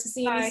forward to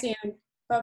seeing you soon.